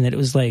 And that it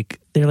was like,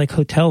 they're like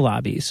hotel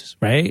lobbies,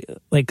 right?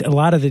 Like a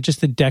lot of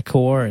just the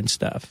decor and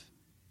stuff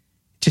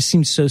just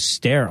seems so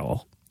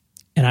sterile.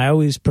 And I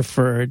always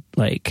preferred,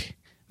 like,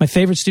 my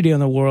favorite studio in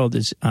the world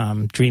is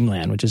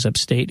Dreamland, which is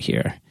upstate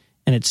here.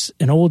 And it's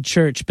an old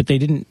church, but they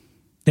haven't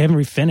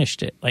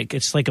refinished it. Like,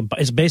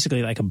 it's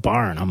basically like a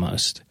barn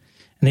almost.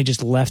 And they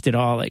just left it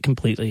all like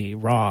completely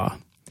raw.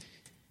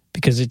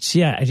 Because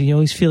you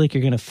always feel like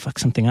you're going to fuck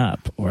something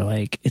up, or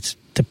like it's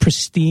the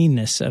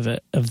pristineness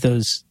of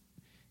those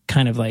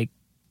kind of like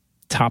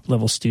top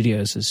level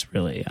studios is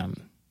really, I don't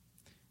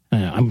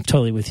know, I'm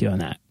totally with you on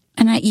that.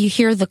 And you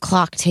hear the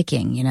clock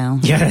ticking, you know?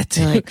 Yeah.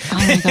 You're like, oh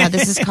my God,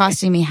 this is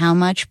costing me how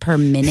much per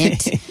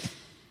minute?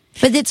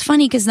 But it's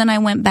funny because then I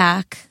went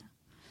back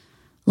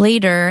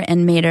later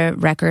and made a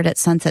record at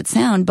Sunset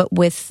Sound, but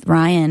with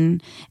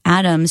Ryan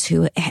Adams,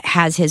 who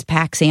has his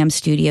Pax-Am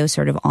studio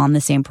sort of on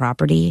the same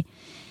property.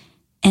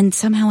 And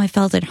somehow I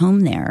felt at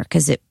home there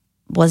because it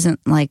wasn't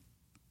like,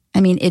 I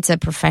mean, it's a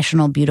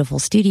professional, beautiful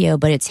studio,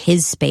 but it's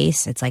his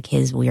space. It's like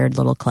his weird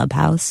little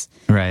clubhouse.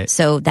 Right.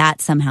 So that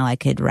somehow I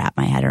could wrap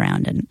my head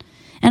around. And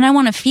I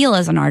want to feel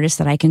as an artist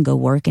that I can go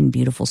work in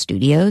beautiful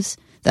studios,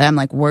 that I'm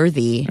like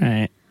worthy.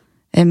 Right.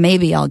 And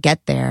maybe I'll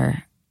get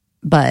there.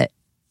 But,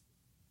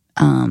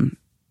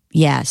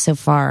 yeah, so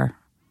far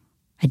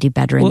I do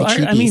better in the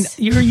cheapies. I mean,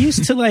 you're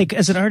used to like,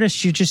 as an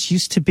artist, you're just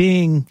used to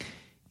being,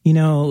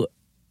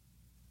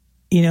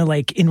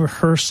 like in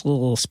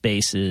rehearsal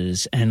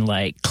spaces and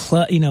like,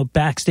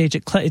 backstage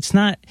at club. It's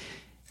not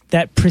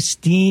that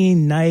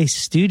pristine, nice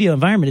studio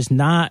environment is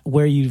not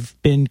where you've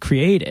been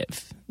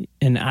creative.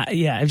 And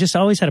I've just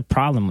always had a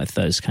problem with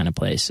those kind of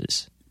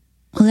places.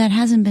 Well, that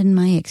hasn't been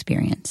my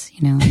experience,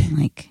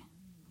 like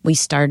we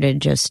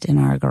started just in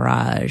our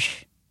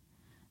garage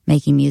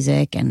making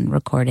music and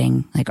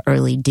recording like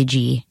early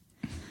digi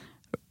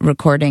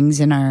recordings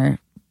in our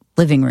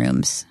living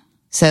rooms.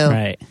 So,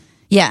 right.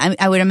 Yeah,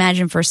 I would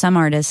imagine for some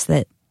artists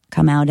that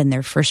come out and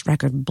their first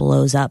record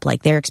blows up,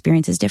 like their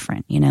experience is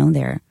different,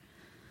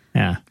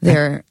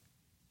 They're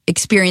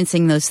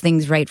experiencing those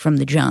things right from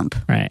the jump.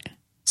 Right.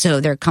 So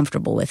they're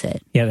comfortable with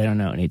it. Yeah, they don't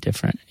know any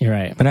different. You're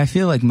right. But I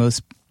feel like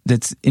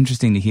that's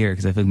interesting to hear,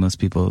 because I feel like most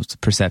people's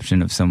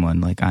perception of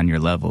someone like on your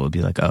level would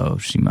be like, oh,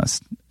 she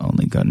must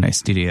only go to nice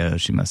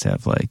studios. She must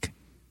have like,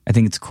 I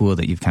think it's cool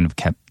that you've kind of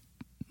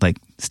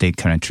stayed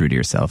kind of true to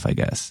yourself, I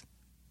guess.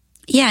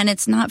 Yeah, and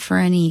it's not for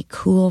any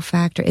cool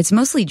factor. It's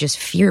mostly just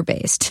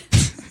fear-based.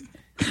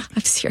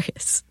 I'm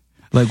serious.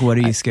 Like, what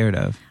are you scared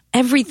of?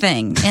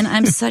 Everything. And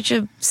I'm such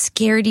a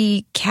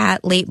scaredy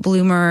cat late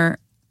bloomer.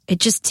 It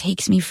just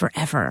takes me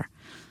forever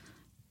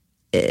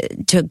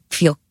to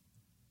feel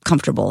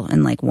comfortable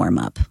and like warm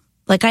up.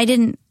 Like, I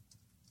didn't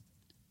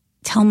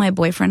tell my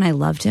boyfriend I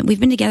loved him. We've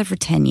been together for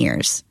 10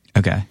 years.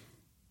 Okay.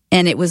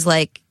 And it was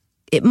like,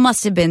 it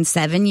must have been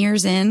 7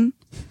 years in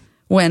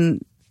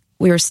when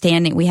we were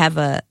standing. We have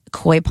a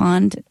koi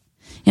pond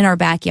in our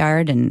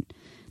backyard, and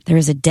there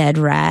was a dead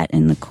rat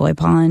in the koi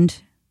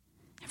pond.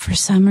 For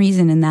some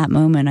reason in that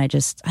moment,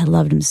 I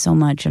loved him so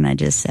much, and I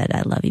just said,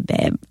 I love you,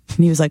 babe. And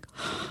he was like,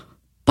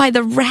 by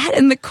the rat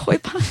in the koi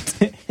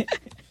pond?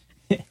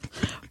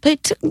 But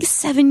it took me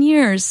 7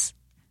 years.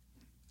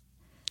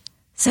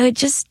 So it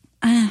just,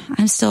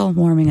 I'm still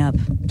warming up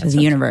to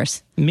the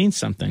universe. It means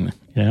something,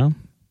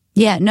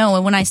 Yeah, no,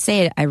 and when I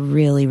say it, I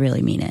really,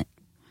 really mean it.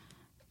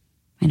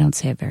 I don't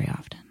say it very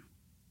often.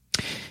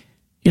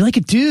 You're like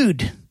a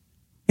dude.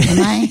 Am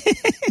I?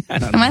 I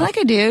don't know. Am I like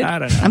a dude? I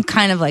don't know. I'm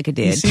kind of like a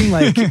dude. You seem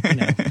like,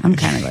 I'm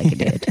kind of like a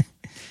dude.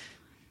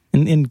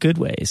 In good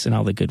ways, in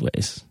all the good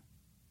ways.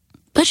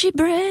 But she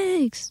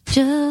breaks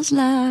just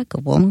like a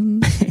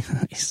woman.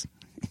 Nice.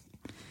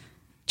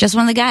 Just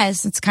one of the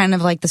guys. It's kind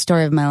of like the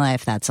story of my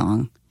life, that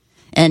song.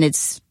 And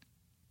it's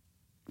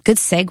good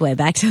segue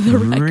back to the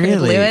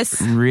record,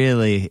 Lewis.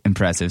 Really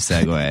impressive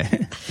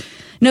segue.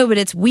 No, but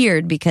it's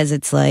weird because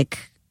it's like,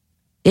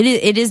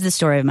 it is the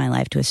story of my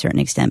life to a certain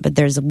extent, but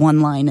there's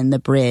one line in the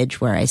bridge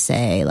where I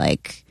say,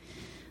 like,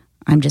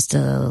 I'm just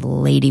a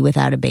lady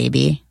without a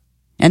baby.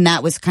 And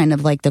that was kind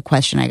of like the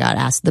question I got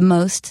asked the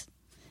most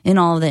in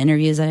all of the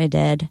interviews that I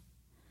did.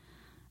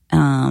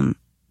 And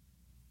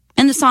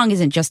the song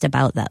isn't just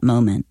about that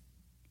moment,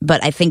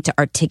 but I think to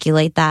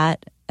articulate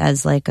that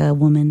as like a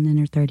woman in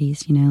her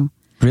 30s, you know.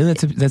 Really?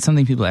 That's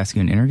something people ask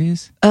you in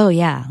interviews? Oh,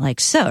 yeah.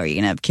 Like, so are you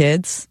going to have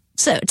kids?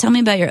 So tell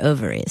me about your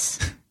ovaries.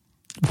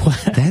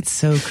 What? That's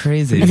so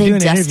crazy. Are they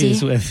Doing dusty?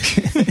 interviews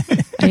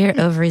with. Are your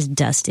ovaries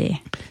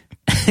dusty?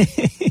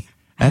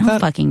 I don't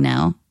fucking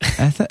know.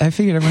 I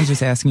figured everyone's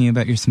just asking you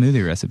about your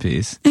smoothie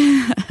recipes.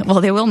 Well,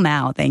 they will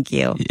now. Thank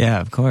you. Yeah,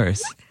 of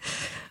course.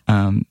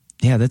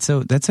 Yeah, that's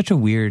such a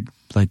weird,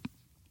 like,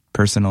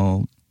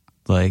 personal,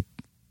 like,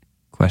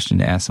 question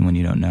to ask someone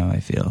you don't know, I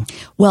feel.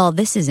 Well,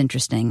 this is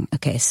interesting.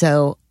 Okay,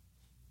 so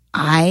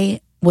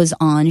I was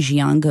on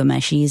Jian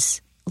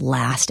Ghomeshi's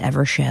last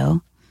ever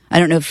show. I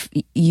don't know if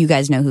you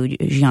guys know who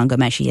Jian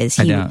Ghomeshi is.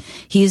 I don't.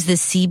 He's the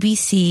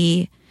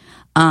CBC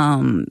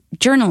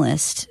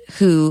journalist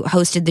who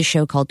hosted the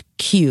show called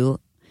Q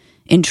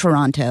in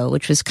Toronto,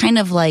 which was kind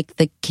of like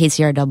the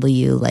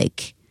KCRW,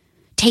 like,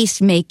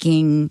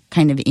 taste-making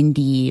kind of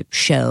indie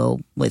show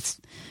with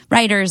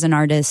writers and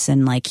artists,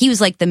 and like he was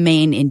like the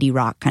main indie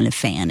rock kind of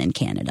fan in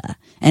Canada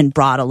and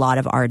brought a lot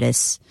of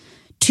artists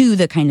to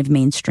the kind of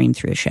mainstream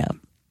through a show.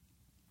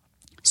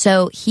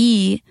 So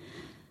he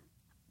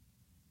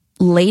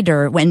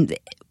later, when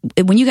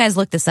you guys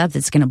look this up,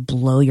 it's going to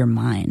blow your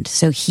mind.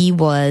 So he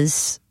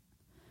was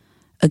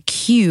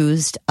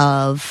accused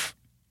of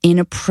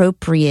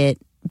inappropriate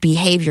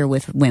behavior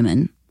with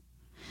women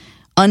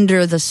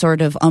under the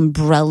sort of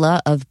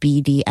umbrella of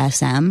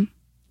BDSM,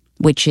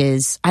 which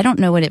is, I don't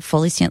know what it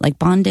fully stands, like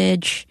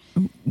bondage,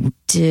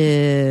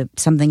 to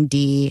something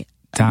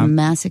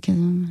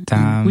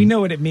masochism. We know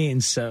what it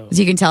means, so. As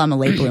you can tell, I'm a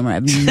late bloomer. I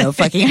have no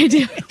fucking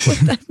idea what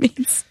that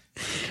means.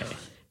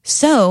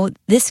 So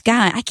this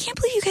guy, I can't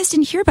believe you guys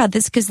didn't hear about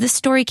this because this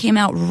story came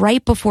out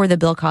right before the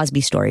Bill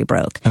Cosby story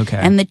broke. Okay.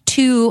 And the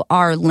two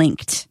are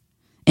linked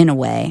in a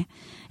way.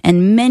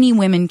 And many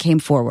women came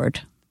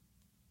forward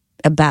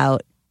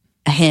about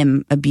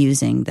him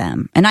abusing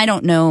them. And I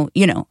don't know,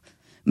 you know,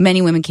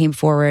 many women came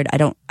forward.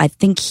 I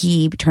think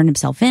he turned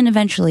himself in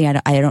eventually.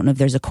 I don't know if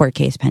there's a court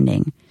case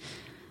pending.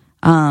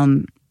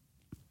 But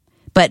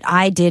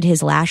I did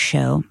his last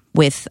show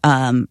with,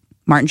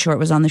 Martin Short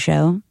was on the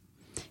show.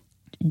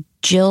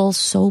 Jill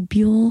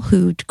Sobule,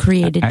 who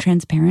created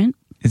Transparent.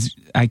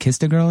 I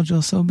Kissed a Girl,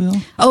 Jill Sobule?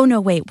 Oh,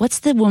 no, wait. What's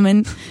the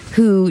woman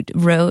who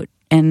wrote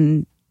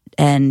and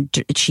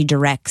she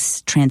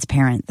directs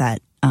Transparent,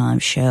 that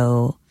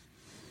show,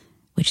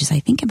 which is, I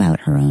think, about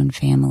her own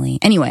family.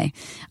 Anyway,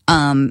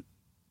 Bob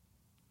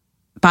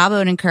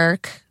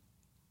Odenkirk,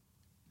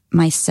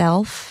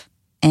 myself,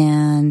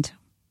 and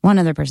one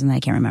other person that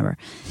I can't remember.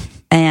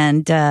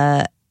 And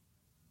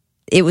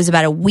it was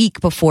about a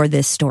week before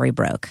this story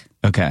broke.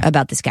 Okay.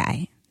 About this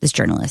guy, this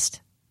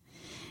journalist.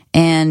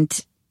 And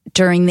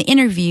during the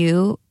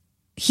interview,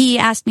 he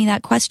asked me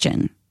that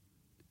question,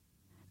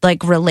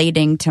 like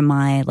relating to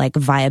my like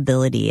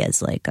viability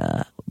as like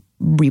a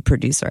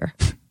reproducer.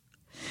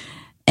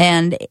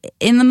 And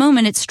in the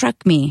moment, it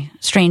struck me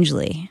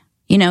strangely,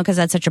 you know, because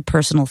that's such a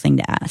personal thing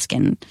to ask.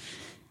 And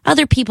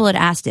other people had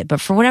asked it,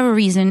 but for whatever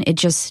reason, it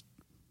just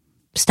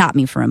stopped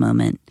me for a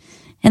moment.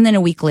 And then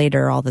a week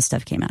later, all the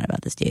stuff came out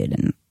about this dude.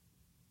 And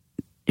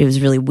it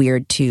was really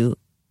weird to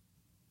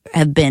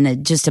have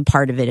been just a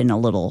part of it in a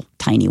little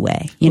tiny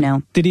way, you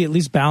know? Did he at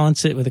least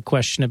balance it with a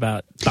question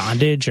about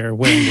bondage or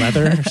wearing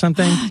leather or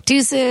something?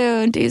 Too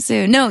soon.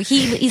 No,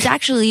 he's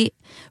actually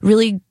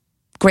really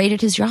great at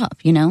his job,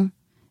 you know?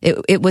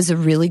 It was a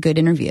really good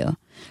interview.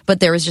 But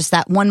there was just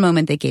that one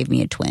moment that gave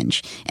me a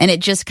twinge. And it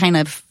just kind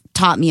of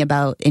taught me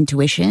about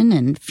intuition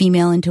and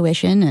female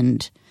intuition.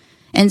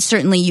 And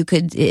certainly you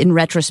could, in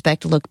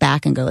retrospect, look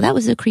back and go, that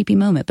was a creepy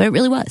moment. But it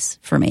really was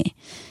for me.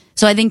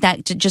 So I think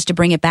that just to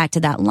bring it back to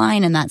that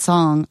line in that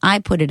song, I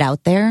put it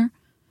out there.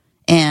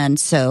 And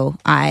so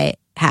I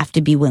have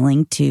to be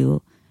willing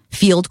to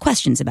field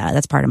questions about it.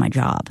 That's part of my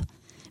job.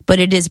 But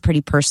it is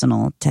pretty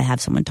personal to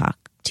have someone talk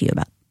to you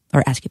about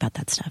or ask you about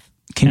that stuff.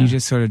 Can you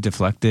just sort of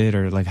deflect it,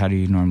 or like how do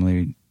you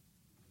normally?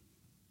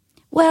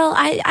 Well,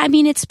 I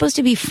mean, it's supposed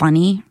to be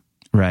funny.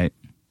 Right.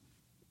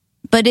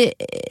 But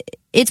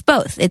it's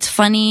both. It's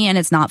funny and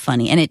it's not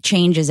funny. And it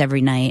changes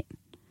every night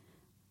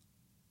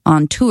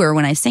on tour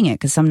when I sing it,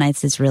 because some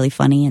nights it's really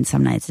funny and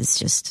some nights it's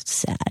just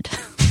sad.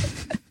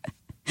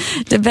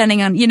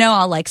 Depending on, you know,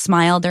 I'll like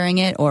smile during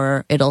it,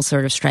 or it'll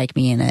sort of strike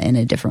me in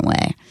a different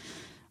way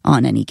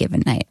on any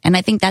given night. And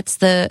I think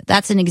that's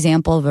an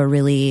example of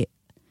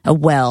a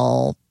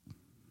well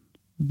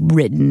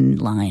written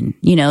line,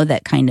 you know,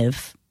 that kind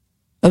of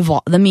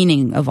the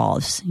meaning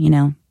evolves, you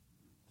know.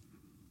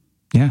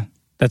 Yeah.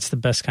 That's the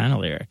best kind of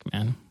lyric,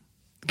 man.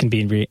 It can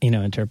be,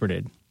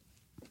 interpreted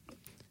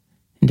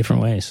in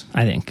different ways,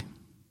 I think.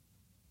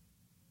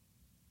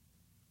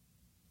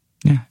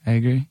 Yeah, I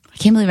agree. I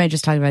can't believe I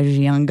just talked about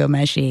Jian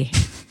Ghomeshi.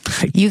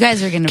 You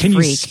guys are going to freak.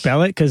 Can you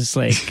spell it? Because,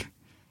 like,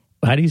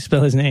 how do you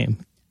spell his name?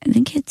 I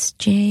think it's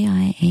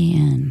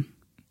Jian.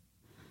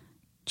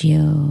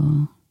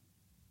 Geo.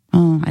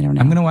 Oh, I don't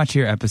know. going to watch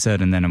your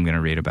episode and then I'm going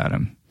to read about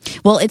him.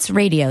 Well, it's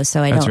radio,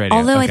 so I It's don't. radio,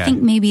 Although okay. I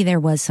think maybe there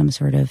was some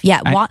sort of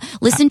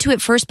listen to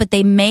it first, but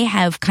they may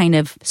have kind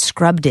of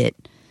scrubbed it.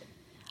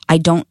 I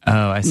don't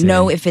I see.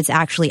 know if it's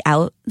actually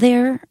out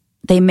there.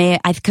 They may,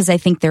 because I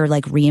think they're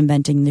like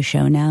reinventing the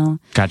show now.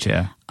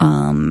 Gotcha.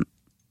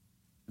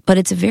 But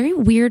it's a very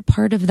weird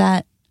part of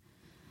that.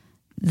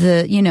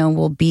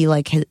 Will be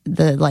like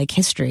the like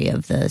history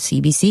of the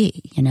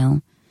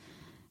CBC,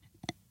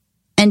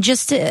 and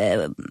just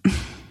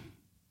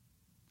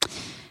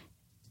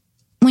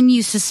when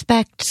you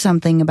suspect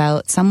something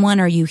about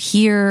someone or you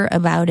hear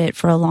about it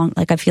for a long,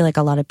 like I feel like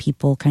a lot of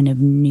people kind of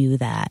knew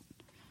that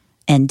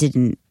and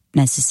didn't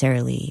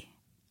necessarily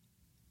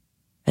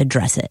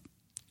address it.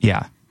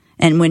 Yeah.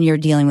 And when you're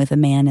dealing with a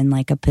man in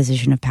like a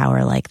position of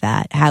power like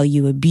that, how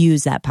you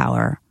abuse that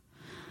power.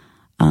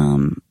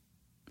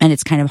 And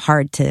it's kind of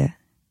hard to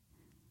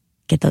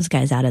get those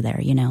guys out of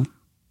there,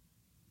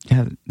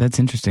 Yeah, that's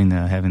interesting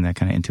though, having that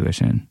kind of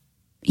intuition.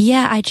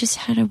 Yeah, I just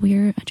had a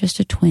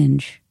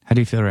twinge. How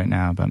do you feel right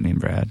now about me and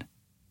Brad?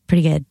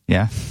 Pretty good.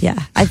 Yeah?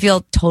 Yeah, I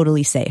feel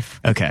totally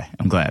safe. Okay,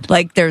 I'm glad.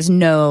 Like there's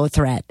no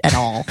threat at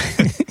all.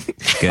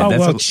 Good. Oh, that's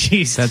well, what,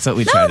 jeez. That's what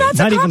we try to that's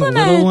Not a even a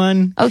compliment. little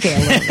one. Okay, a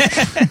little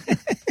bit.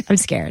 I'm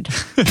scared.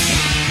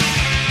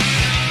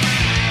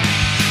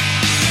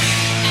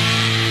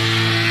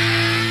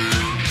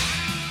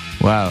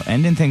 Wow,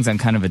 ending things on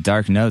kind of a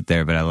dark note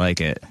there, but I like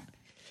it.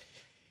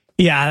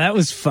 Yeah, that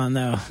was fun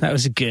though. That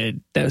was a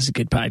good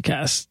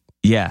podcast.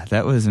 Yeah,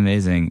 that was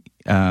amazing.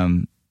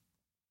 Jonah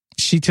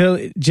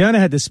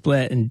had the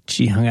split and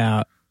she hung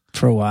out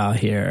for a while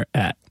here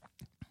at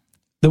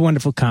the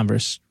wonderful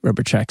Converse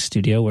Rubber Track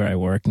Studio where I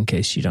work, in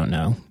case you don't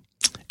know,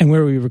 and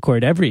where we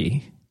record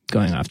every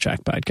Going Off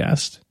Track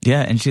podcast.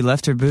 Yeah, and she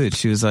left her boots.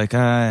 She was like,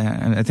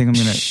 I think I'm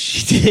gonna.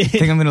 She did. I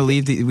think I'm gonna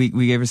leave.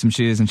 We gave her some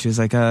shoes, and she was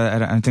like, I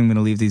think I'm gonna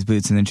leave these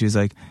boots. And then she was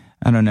like,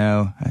 I don't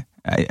know.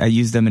 I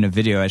used them in a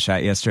video I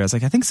shot yesterday. I was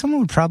like, I think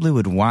someone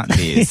would want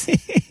these,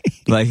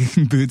 like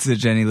boots that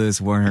Jenny Lewis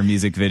wore in her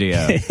music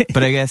video.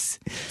 But I guess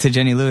to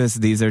Jenny Lewis,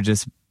 these are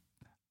just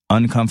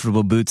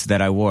uncomfortable boots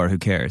that I wore. Who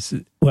cares?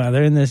 Well,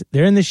 they're in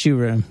the shoe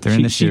room. They're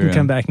in the shoe She can room.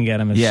 come back and get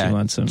them if Yeah, she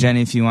wants them.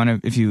 Jenny, if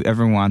you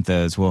ever want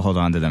those, we'll hold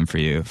on to them for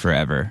you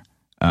forever.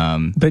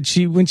 But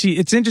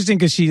it's interesting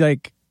because she,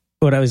 like,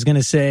 what I was going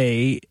to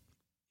say,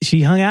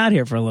 she hung out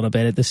here for a little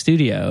bit at the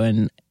studio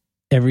and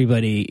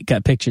everybody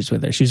got pictures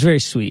with her. She was very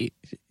sweet.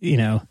 We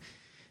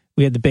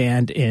had the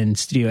band in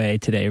Studio A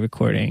today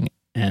recording,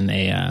 and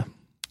they,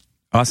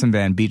 Awesome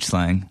band, Beach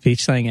Slang.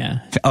 Beach Slang, yeah.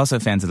 Also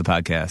fans of the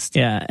podcast.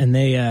 Yeah,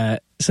 and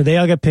so they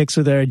all got pics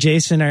with her.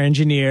 Jason, our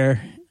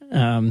engineer,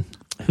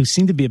 who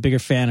seemed to be a bigger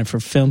fan of her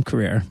film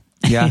career.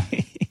 Yeah.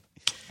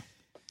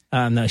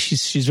 No,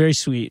 she's very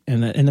sweet,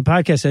 and the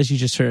podcast, as you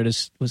just heard,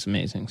 was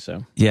amazing.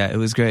 So Yeah, it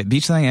was great.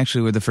 Beach Slang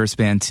actually were the first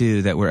band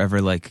too that were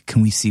ever like,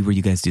 can we see where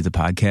you guys do the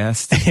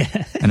podcast?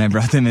 And I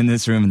brought them in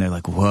this room and they're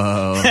like,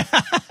 whoa.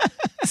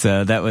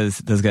 So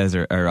those guys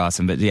are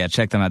awesome. But yeah,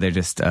 check them out. They're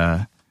just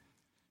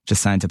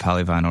signed to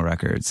Polyvinyl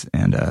Records,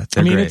 and they're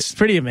great. It's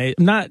pretty amazing.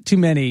 Not too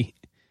many.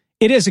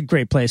 It is a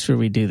great place where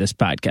we do this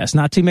podcast.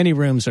 Not too many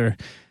rooms are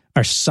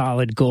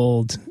solid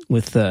gold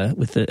with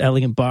the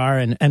elegant bar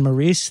and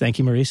Maurice. Thank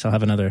you, Maurice. I'll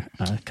have another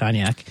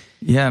cognac.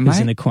 Yeah, who's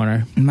in the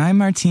corner. My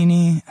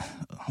martini,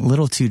 a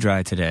little too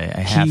dry today.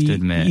 I have to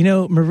admit.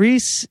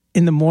 Maurice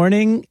in the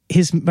morning,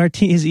 his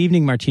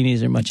evening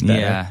martinis are much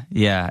better.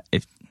 Yeah.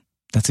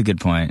 That's a good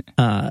point.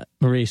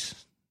 Maurice,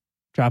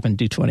 dropping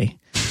Do-20.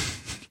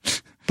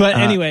 But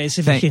anyways,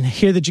 if you can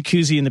hear the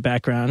jacuzzi in the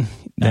background,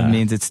 that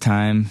means it's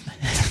time.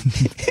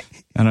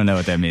 I don't know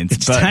what that means.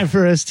 It's time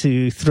for us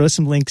to throw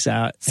some links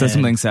out.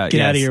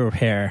 Get out of your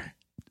hair.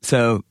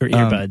 So or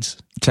earbuds.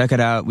 Check it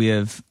out. We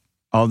have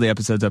all the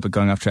episodes up at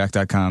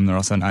goingofftrack.com. They're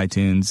also on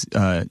iTunes.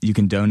 You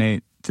can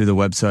donate through the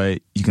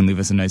website. You can leave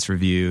us a nice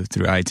review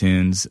through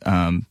iTunes.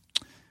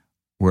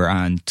 We're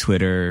on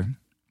Twitter.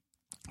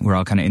 We're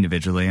all kind of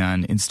individually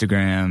on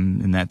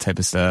Instagram and that type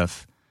of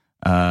stuff.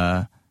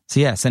 So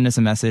yeah, send us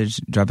a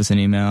message, drop us an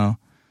email.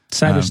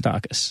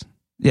 Cyberstalk us.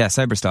 Yeah,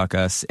 cyberstalk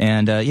us.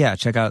 And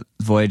check out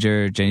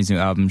Voyager, Jenny's new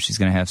album. She's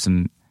going to have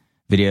some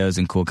videos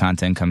and cool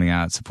content coming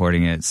out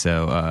supporting it.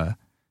 So,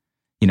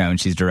 and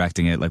she's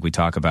directing it like we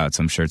talk about.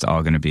 So I'm sure it's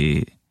all going to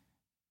be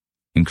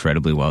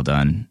incredibly well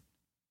done,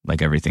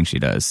 like everything she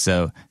does.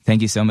 So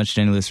thank you so much,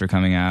 Jenny Lewis, for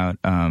coming out.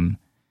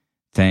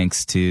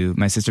 Thanks to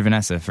my sister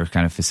Vanessa for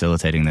kind of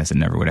facilitating this. It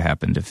never would have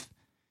happened if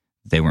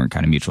they weren't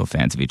kind of mutual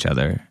fans of each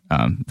other.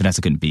 Vanessa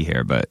couldn't be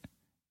here, but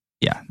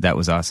yeah, that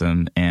was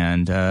awesome.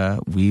 And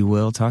we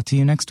will talk to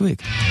you next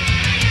week.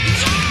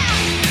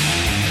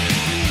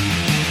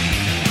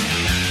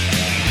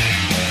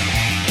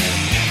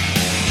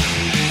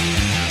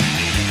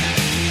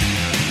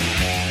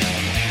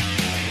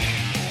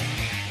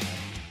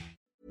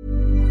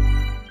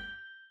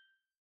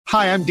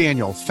 Hi, I'm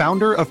Daniel,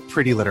 founder of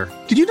Pretty Litter.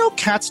 Did you know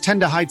cats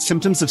tend to hide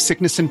symptoms of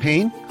sickness and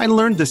pain? I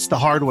learned this the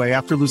hard way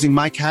after losing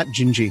my cat,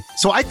 Gingy.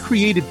 So I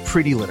created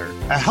Pretty Litter,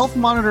 a health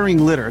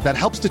monitoring litter that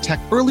helps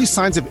detect early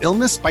signs of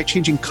illness by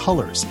changing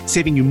colors,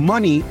 saving you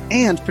money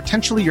and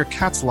potentially your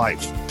cat's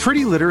life.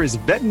 Pretty Litter is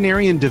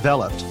veterinarian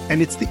developed,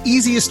 and it's the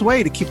easiest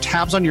way to keep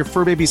tabs on your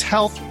fur baby's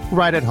health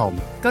right at home.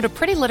 Go to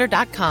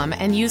prettylitter.com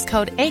and use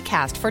code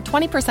ACAST for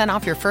 20%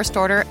 off your first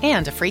order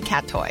and a free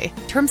cat toy.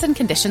 Terms and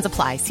conditions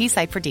apply. See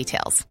site for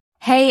details.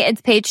 Hey,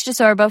 it's Paige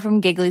DeSorbo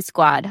from Giggly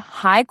Squad.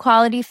 High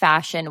quality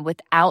fashion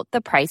without the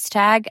price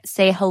tag.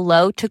 Say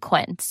hello to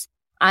Quince.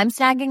 I'm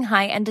snagging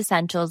high-end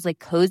essentials like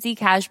cozy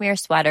cashmere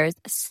sweaters,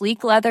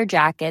 sleek leather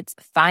jackets,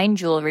 fine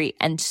jewelry,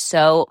 and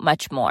so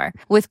much more.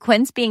 With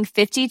Quince being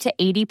 50 to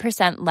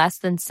 80% less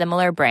than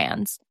similar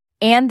brands.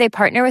 And they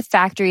partner with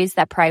factories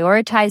that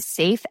prioritize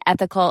safe,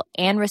 ethical,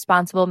 and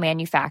responsible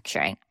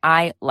manufacturing.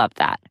 I love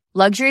that.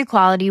 Luxury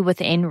quality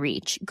within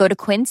reach. Go to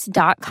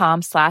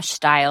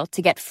quince.com/style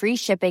to get free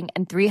shipping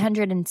and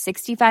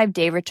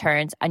 365-day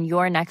returns on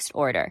your next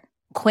order.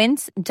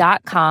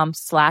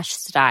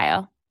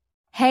 Quince.com/style.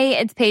 Hey,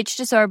 it's Paige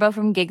DeSorbo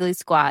from Giggly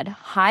Squad.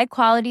 High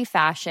quality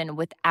fashion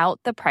without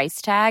the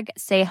price tag.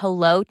 Say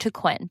hello to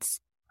Quince.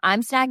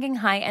 I'm snagging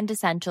high-end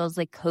essentials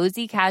like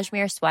cozy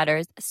cashmere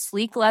sweaters,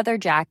 sleek leather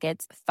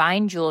jackets,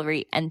 fine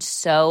jewelry, and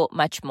so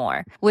much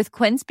more. With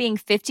Quince being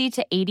 50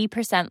 to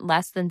 80%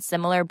 less than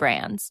similar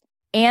brands.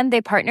 And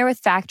they partner with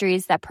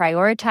factories that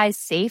prioritize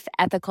safe,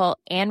 ethical,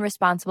 and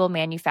responsible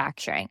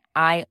manufacturing.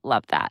 I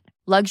love that.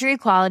 Luxury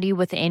quality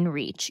within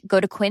reach. Go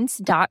to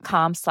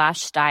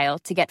quince.com/style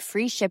to get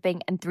free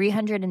shipping and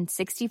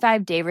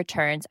 365-day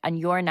returns on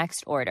your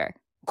next order.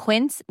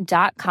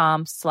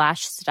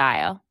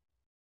 Quince.com/style.